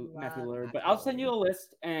Matthew Lillard, but I'll send you a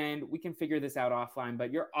list, and we can figure this out offline.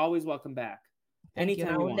 But you're always welcome back.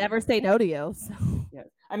 Anytime you want. Never say no to you. So. Yeah,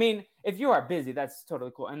 I mean, if you are busy, that's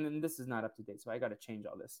totally cool. And then this is not up to date, so I got to change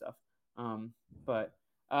all this stuff. But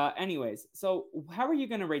anyways, so how are you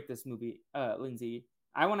going to rate this movie, Lindsay?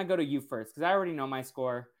 I want to go to you first because I already know my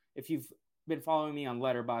score. If you've been following me on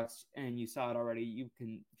Letterboxd and you saw it already, you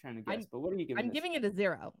can try to guess. But what are you giving? I'm giving it a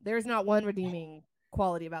 0. There's not one redeeming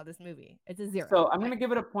quality about this movie. It's a 0. So I'm going to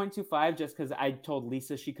give it a 0.25 just because I told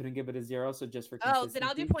Lisa she couldn't give it a 0. So just for consistency. Then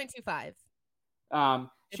I'll do 0.25.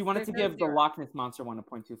 She wanted to give the Loch Ness Monster one a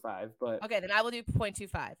 0.25, but okay, then I will do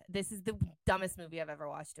 0.25. This is the dumbest movie I've ever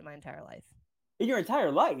watched in my entire life. In your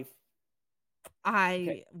entire life?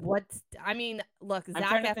 I mean, look,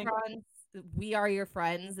 Zac Efron's "We Are Your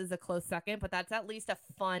Friends" is a close second, but that's at least a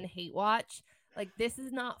fun hate watch. Like, this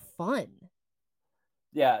is not fun.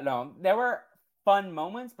 Yeah, no, there were fun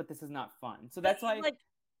moments, but this is not fun. So that's why. Like,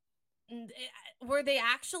 were they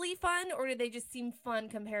actually fun, or did they just seem fun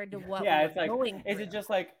compared to what? Yeah, it's like, is it just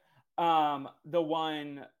like the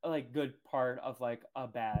one like good part of like a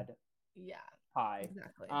bad pie?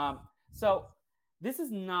 Exactly. So this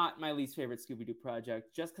is not my least favorite Scooby-Doo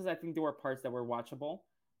project, just because I think there were parts that were watchable.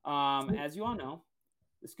 As you all know,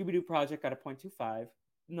 the Scooby-Doo project got a 0.25.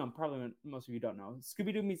 No, probably most of you don't know.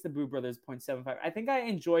 Scooby-Doo Meets the Boo Brothers 0.75. I think I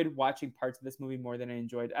enjoyed watching parts of this movie more than I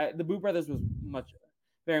enjoyed. The Boo Brothers was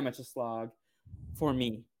very much a slog for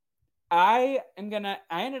me. I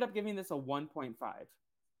ended up giving this a 1.5.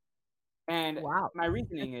 And my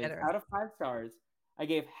reasoning is, out of 5 stars, I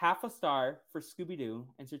gave half a star for Scooby-Doo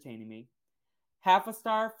entertaining me, half a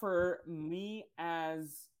star for me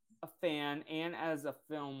as a fan and as a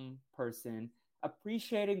film person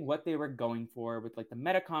appreciating what they were going for with like the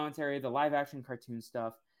meta commentary, the live action cartoon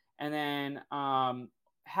stuff, and then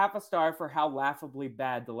half a star for how laughably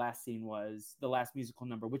bad the last scene was, the last musical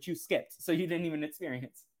number, which you skipped, so you didn't even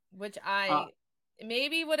experience. Which I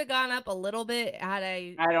maybe would have gone up a little bit had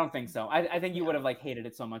I don't think so. I think you would have like hated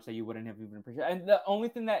it so much that you wouldn't have even appreciated it. And the only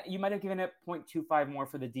thing that you might have given it 0.25 more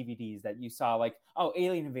for the DVDs that you saw, like, oh,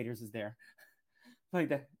 Alien Invaders is there. like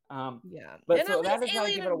that. Yeah. But And at so that least is why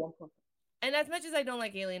I give it a 1. and as much as I don't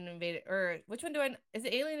like Alien Invader, or which one is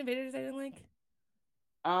it Alien Invaders I didn't like?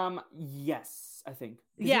 Yes, I think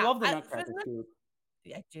because you Yeah, love the Nutcracker too.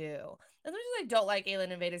 I do. As much as I don't like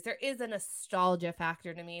Alien Invaders, there is a nostalgia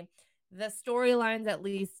factor to me. The storylines at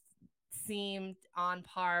least seemed on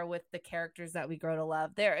par with the characters that we grow to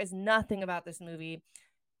love. There is nothing about this movie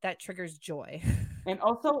that triggers joy. And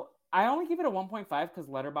also, I only give it a 1.5 because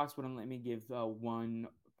Letterboxd wouldn't let me give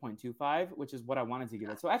 1.25, which is what I wanted to give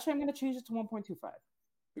it. So actually, I'm going to change it to 1.25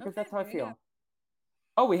 because Okay, that's how I there you go. feel.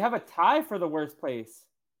 Oh, we have a tie for the worst place.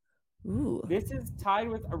 Ooh. This is tied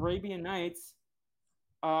with Arabian Nights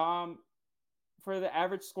for the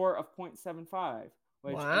average score of 0.75,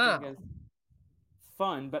 which I think Wow. is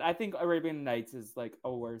fun. But I think Arabian Nights is like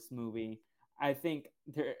a worse movie. I think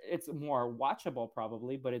it's more watchable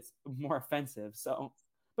probably, but it's more offensive. So,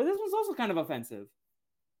 but this was also kind of offensive.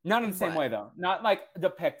 Not in the same What? way though. Not like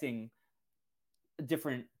depicting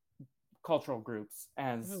different cultural groups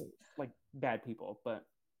as Ooh. like bad people, but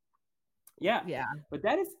yeah. Yeah. But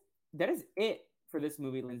that is it for this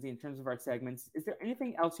movie, Lindsay, in terms of our segments. Is there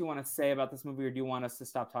anything else you want to say about this movie, or do you want us to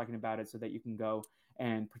stop talking about it so that you can go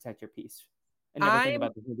and protect your peace and never think I'm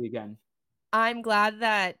about this movie again? I'm glad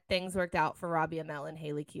that things worked out for Robbie Amell and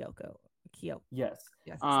Haley Kiyoko. Kiyoko. Yes.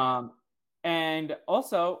 Yes, I say it. And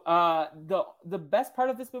also, the best part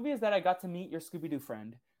of this movie is that I got to meet your Scooby-Doo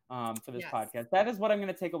friend for this Yes. podcast. That is what I'm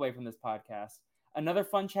going to take away from this podcast. Another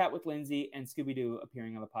fun chat with Lindsay and Scooby-Doo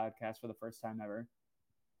appearing on the podcast for the first time ever.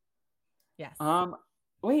 Yes.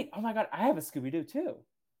 Wait, oh my God, I have a Scooby-Doo too.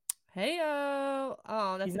 Hey oh,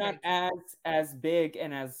 that's He's a not very as big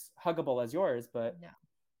and as huggable as yours, but no.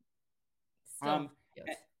 Still um. cute.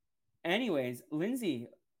 Anyways, Lindsay,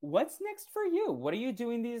 what's next for you? What are you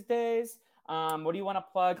doing these days? What do you want to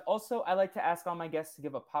plug? Also, I like to ask all my guests to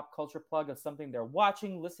give a pop culture plug of something they're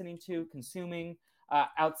watching, listening to, consuming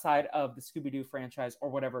outside of the Scooby-Doo franchise or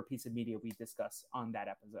whatever piece of media we discuss on that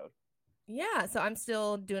episode. Yeah, so I'm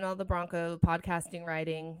still doing all the Bronco podcasting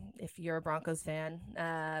writing. If you're a Broncos fan,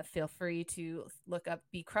 feel free to look up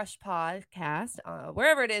Be Crush Podcast,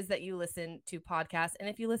 wherever it is that you listen to podcasts. And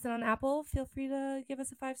if you listen on Apple, feel free to give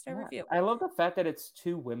us a 5-star Yeah, review. I love the fact that it's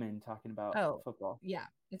two women talking about Oh, football. yeah,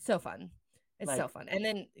 it's so fun. It's so Like, fun. And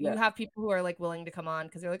then you yeah, have people who are like willing to come on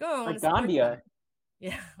because they're like, oh, I want like to support them. Gandia.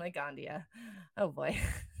 Yeah, like Gandia. Oh boy.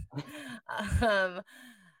 um,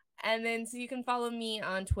 and then so you can follow me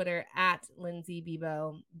on Twitter at Lindsay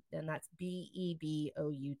Bebo, and that's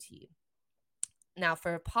Bebout. Now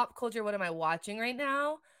for pop culture, what am I watching right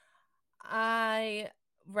now? I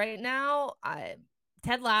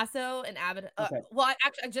Ted Lasso and Abbott. Okay. Well,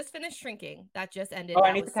 I just finished Shrinking. That just ended. Oh, I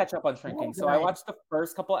That need to was catch up on so Shrinking. So I good. watched the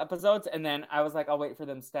first couple episodes and then I was like, I'll wait for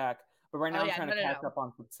them to stack. But right Oh now I'm yeah, trying no, to no, catch no. up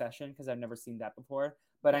on Succession because I've never seen that before.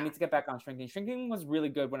 But I Yeah, need to get back on Shrinking. Shrinking was really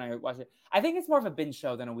good when I watched it. I think it's more of a binge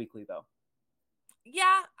show than a weekly though.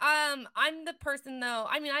 yeah. I'm the person though.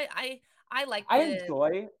 I mean, I like I the.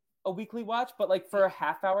 enjoy a weekly watch, but like Yeah, for a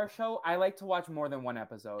half-hour show, I like to watch more than one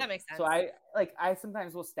episode. that makes So sense. I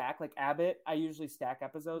sometimes will stack like Abbott. I usually stack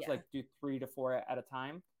episodes, Yeah. like do 3 to 4 at a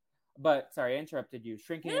time. But sorry, I interrupted you. No,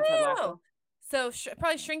 Shrinking and Ted no, no. Lasso. So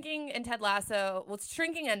probably Shrinking and Ted Lasso. Well,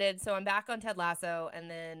 Shrinking ended, so I'm back on Ted Lasso, and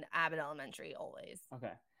then Abbott Elementary always.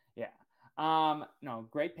 Okay. Yeah. No,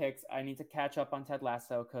 great picks. I need to catch up on Ted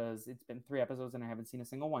Lasso because it's been 3 episodes and I haven't seen a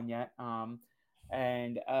single one yet.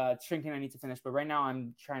 And Shrinking I need to finish, but right now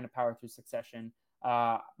I'm trying to power through Succession.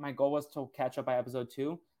 My goal was to catch up by episode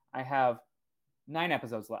 2. I have 9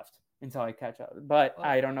 episodes left until I catch up, but Whoa.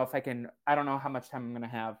 I don't know if I can. I don't know how much time I'm gonna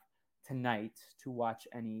have tonight to watch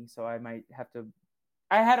any, so I might have to.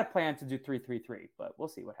 I had a plan to do 333, but we'll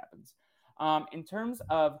see what happens. In terms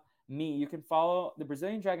of me, you can follow the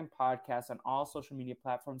Brazilian Dragon podcast on all social media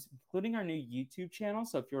platforms, including our new YouTube channel.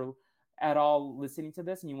 So if you're at all listening to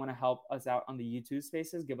this and you want to help us out on the YouTube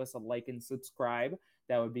spaces, give us a like and subscribe.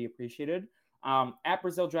 That would be appreciated. At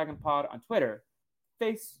Brazil Dragon Pod on Twitter,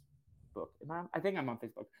 Facebook. I think I'm on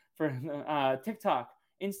Facebook. For TikTok,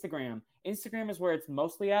 Instagram. Instagram is where it's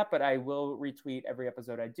mostly at, but I will retweet every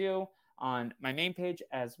episode I do on my main page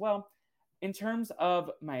as well. In terms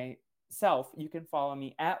of myself, you can follow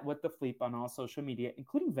me at What the Fleep on all social media,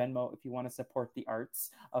 including Venmo if you want to support the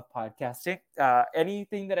arts of podcasting.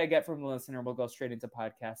 Anything that I get from the listener will go straight into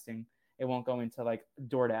podcasting. It won't go into like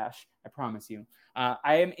DoorDash, I promise you.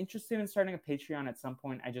 I am interested in starting a Patreon at some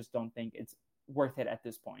point. I just don't think it's worth it at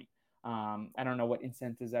this point. I don't know what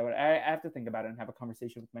incentives I have to think about it and have a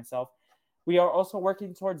conversation with myself. We are also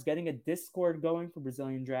working towards getting a Discord going for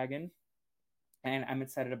Brazilian Dragon, and I'm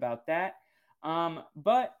excited about that.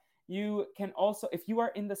 But You can also, if you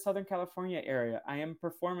are in the Southern California area, I am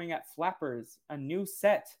performing at Flappers, a new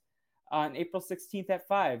set on April 16th at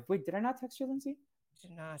 5. Wait, did I not text you, Lindsay?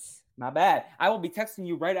 Did not. My bad. I will be texting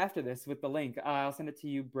you right after this with the link. I'll send it to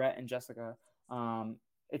you, Brett and Jessica.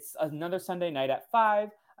 It's another Sunday night at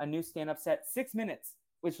 5, a new stand-up set, 6 minutes,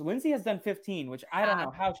 which Lindsay has done 15, which I don't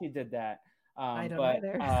know how she did that. I don't but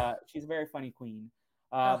either. She's a very funny queen.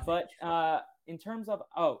 Oh, But in terms of,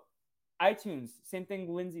 iTunes, same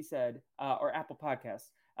thing Lindsay said, or Apple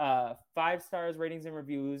Podcasts. 5 stars, ratings, and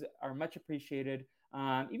reviews are much appreciated.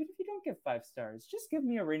 Even if you don't give 5 stars, just give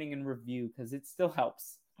me a rating and review because it still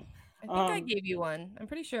helps. I think I gave you one. I'm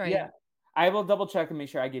pretty sure Yeah, I will double check and make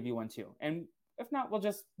sure I give you one too. And if not, we'll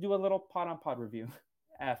just do a little pod on pod review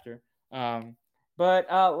after. But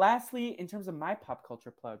lastly, in terms of my pop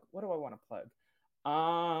culture plug, what do I want to plug?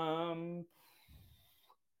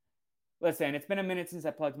 Listen, it's been a minute since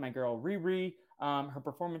I plugged my girl Riri. Her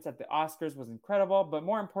performance at the Oscars was incredible, but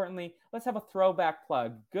more importantly, let's have a throwback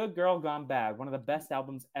plug. Good Girl Gone Bad, one of the best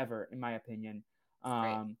albums ever, in my opinion.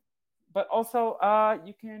 But also,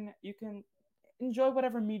 you can enjoy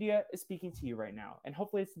whatever media is speaking to you right now, and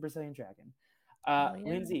hopefully it's the Brazilian Dragon. Yeah.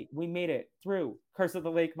 Lindsay, we made it through Curse of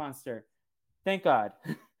the Lake Monster. Thank God.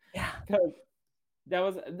 Yeah.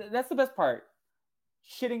 That's the best part.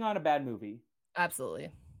 Shitting on a bad movie.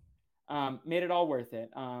 Absolutely. Made it all worth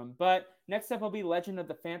it. But next up will be Legend of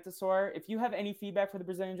the Phantasaur. If you have any feedback for the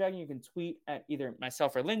Brazilian Dragon, you can tweet at either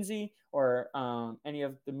myself or Lindsay or any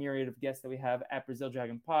of the myriad of guests that we have at Brazil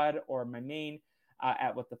Dragon Pod or my main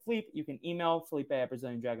at What the Fleep. You can email Felipe at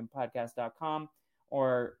BrazilianDragonPodcast.com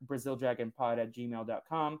or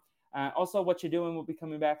BrazilDragonPod@gmail.com. Also, What You Doing will be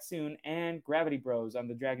coming back soon, and Gravity Bros on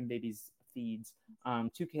the Dragon Babies feeds.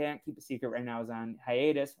 2 Can't Keep a Secret right now is on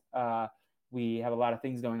hiatus. We have a lot of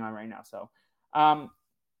things going on right now. So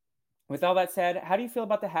with all that said, how do you feel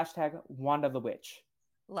about the hashtag Wanda the Witch?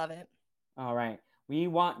 Love it. All right. We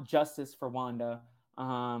want justice for Wanda.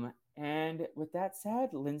 And with that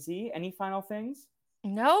said, Lindsay, any final things?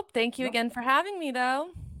 Nope. Thank you again for having me,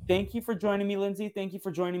 though. Thank you for joining me, Lindsay. Thank you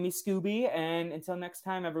for joining me, Scooby. And until next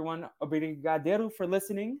time, everyone, obrigado for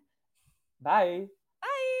listening. Bye. Bye.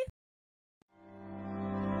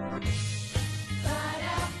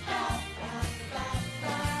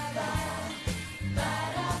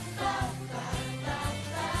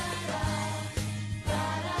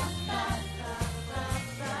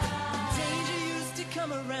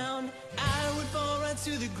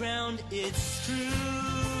 To the ground, it's true.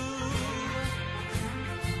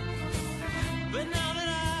 But now that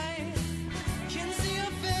I can see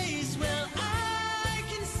your face, well, I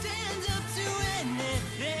can stand up to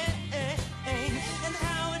anything. And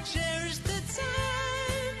how I cherish the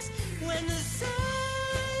times when the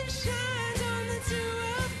sun shines on the two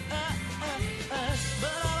of us.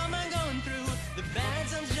 But all am I going through? The bad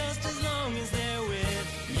times just as long as they're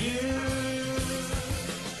with you.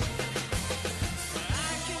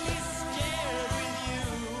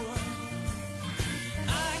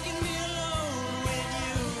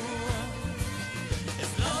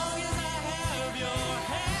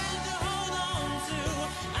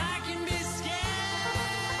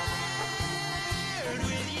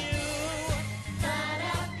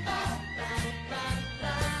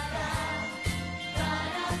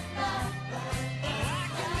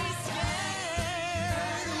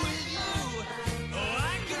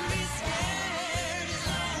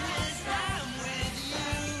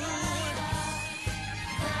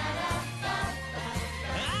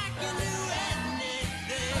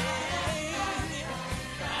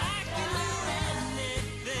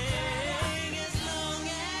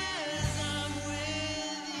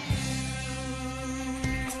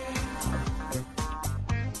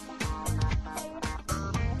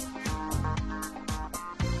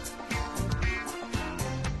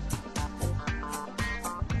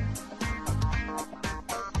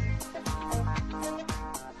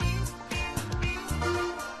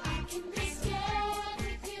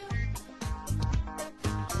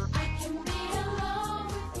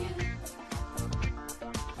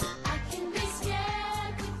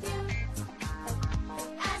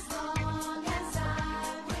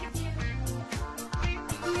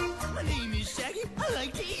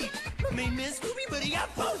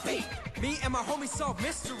 Me and my homies solve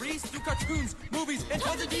mysteries through cartoons, movies, and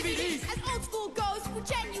tons of DVDs. As old school goes, we're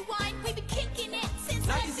genuine. We've been kicking it since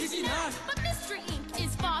 1969. But Mystery Inc.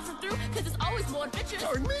 is far from through, cause there's always more adventures.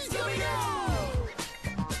 Starring me, Scooby-Doo!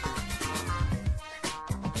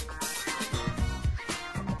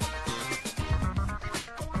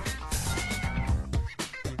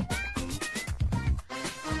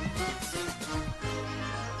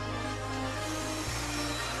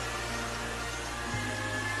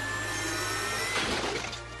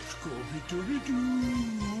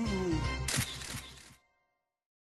 Scooby-Doo.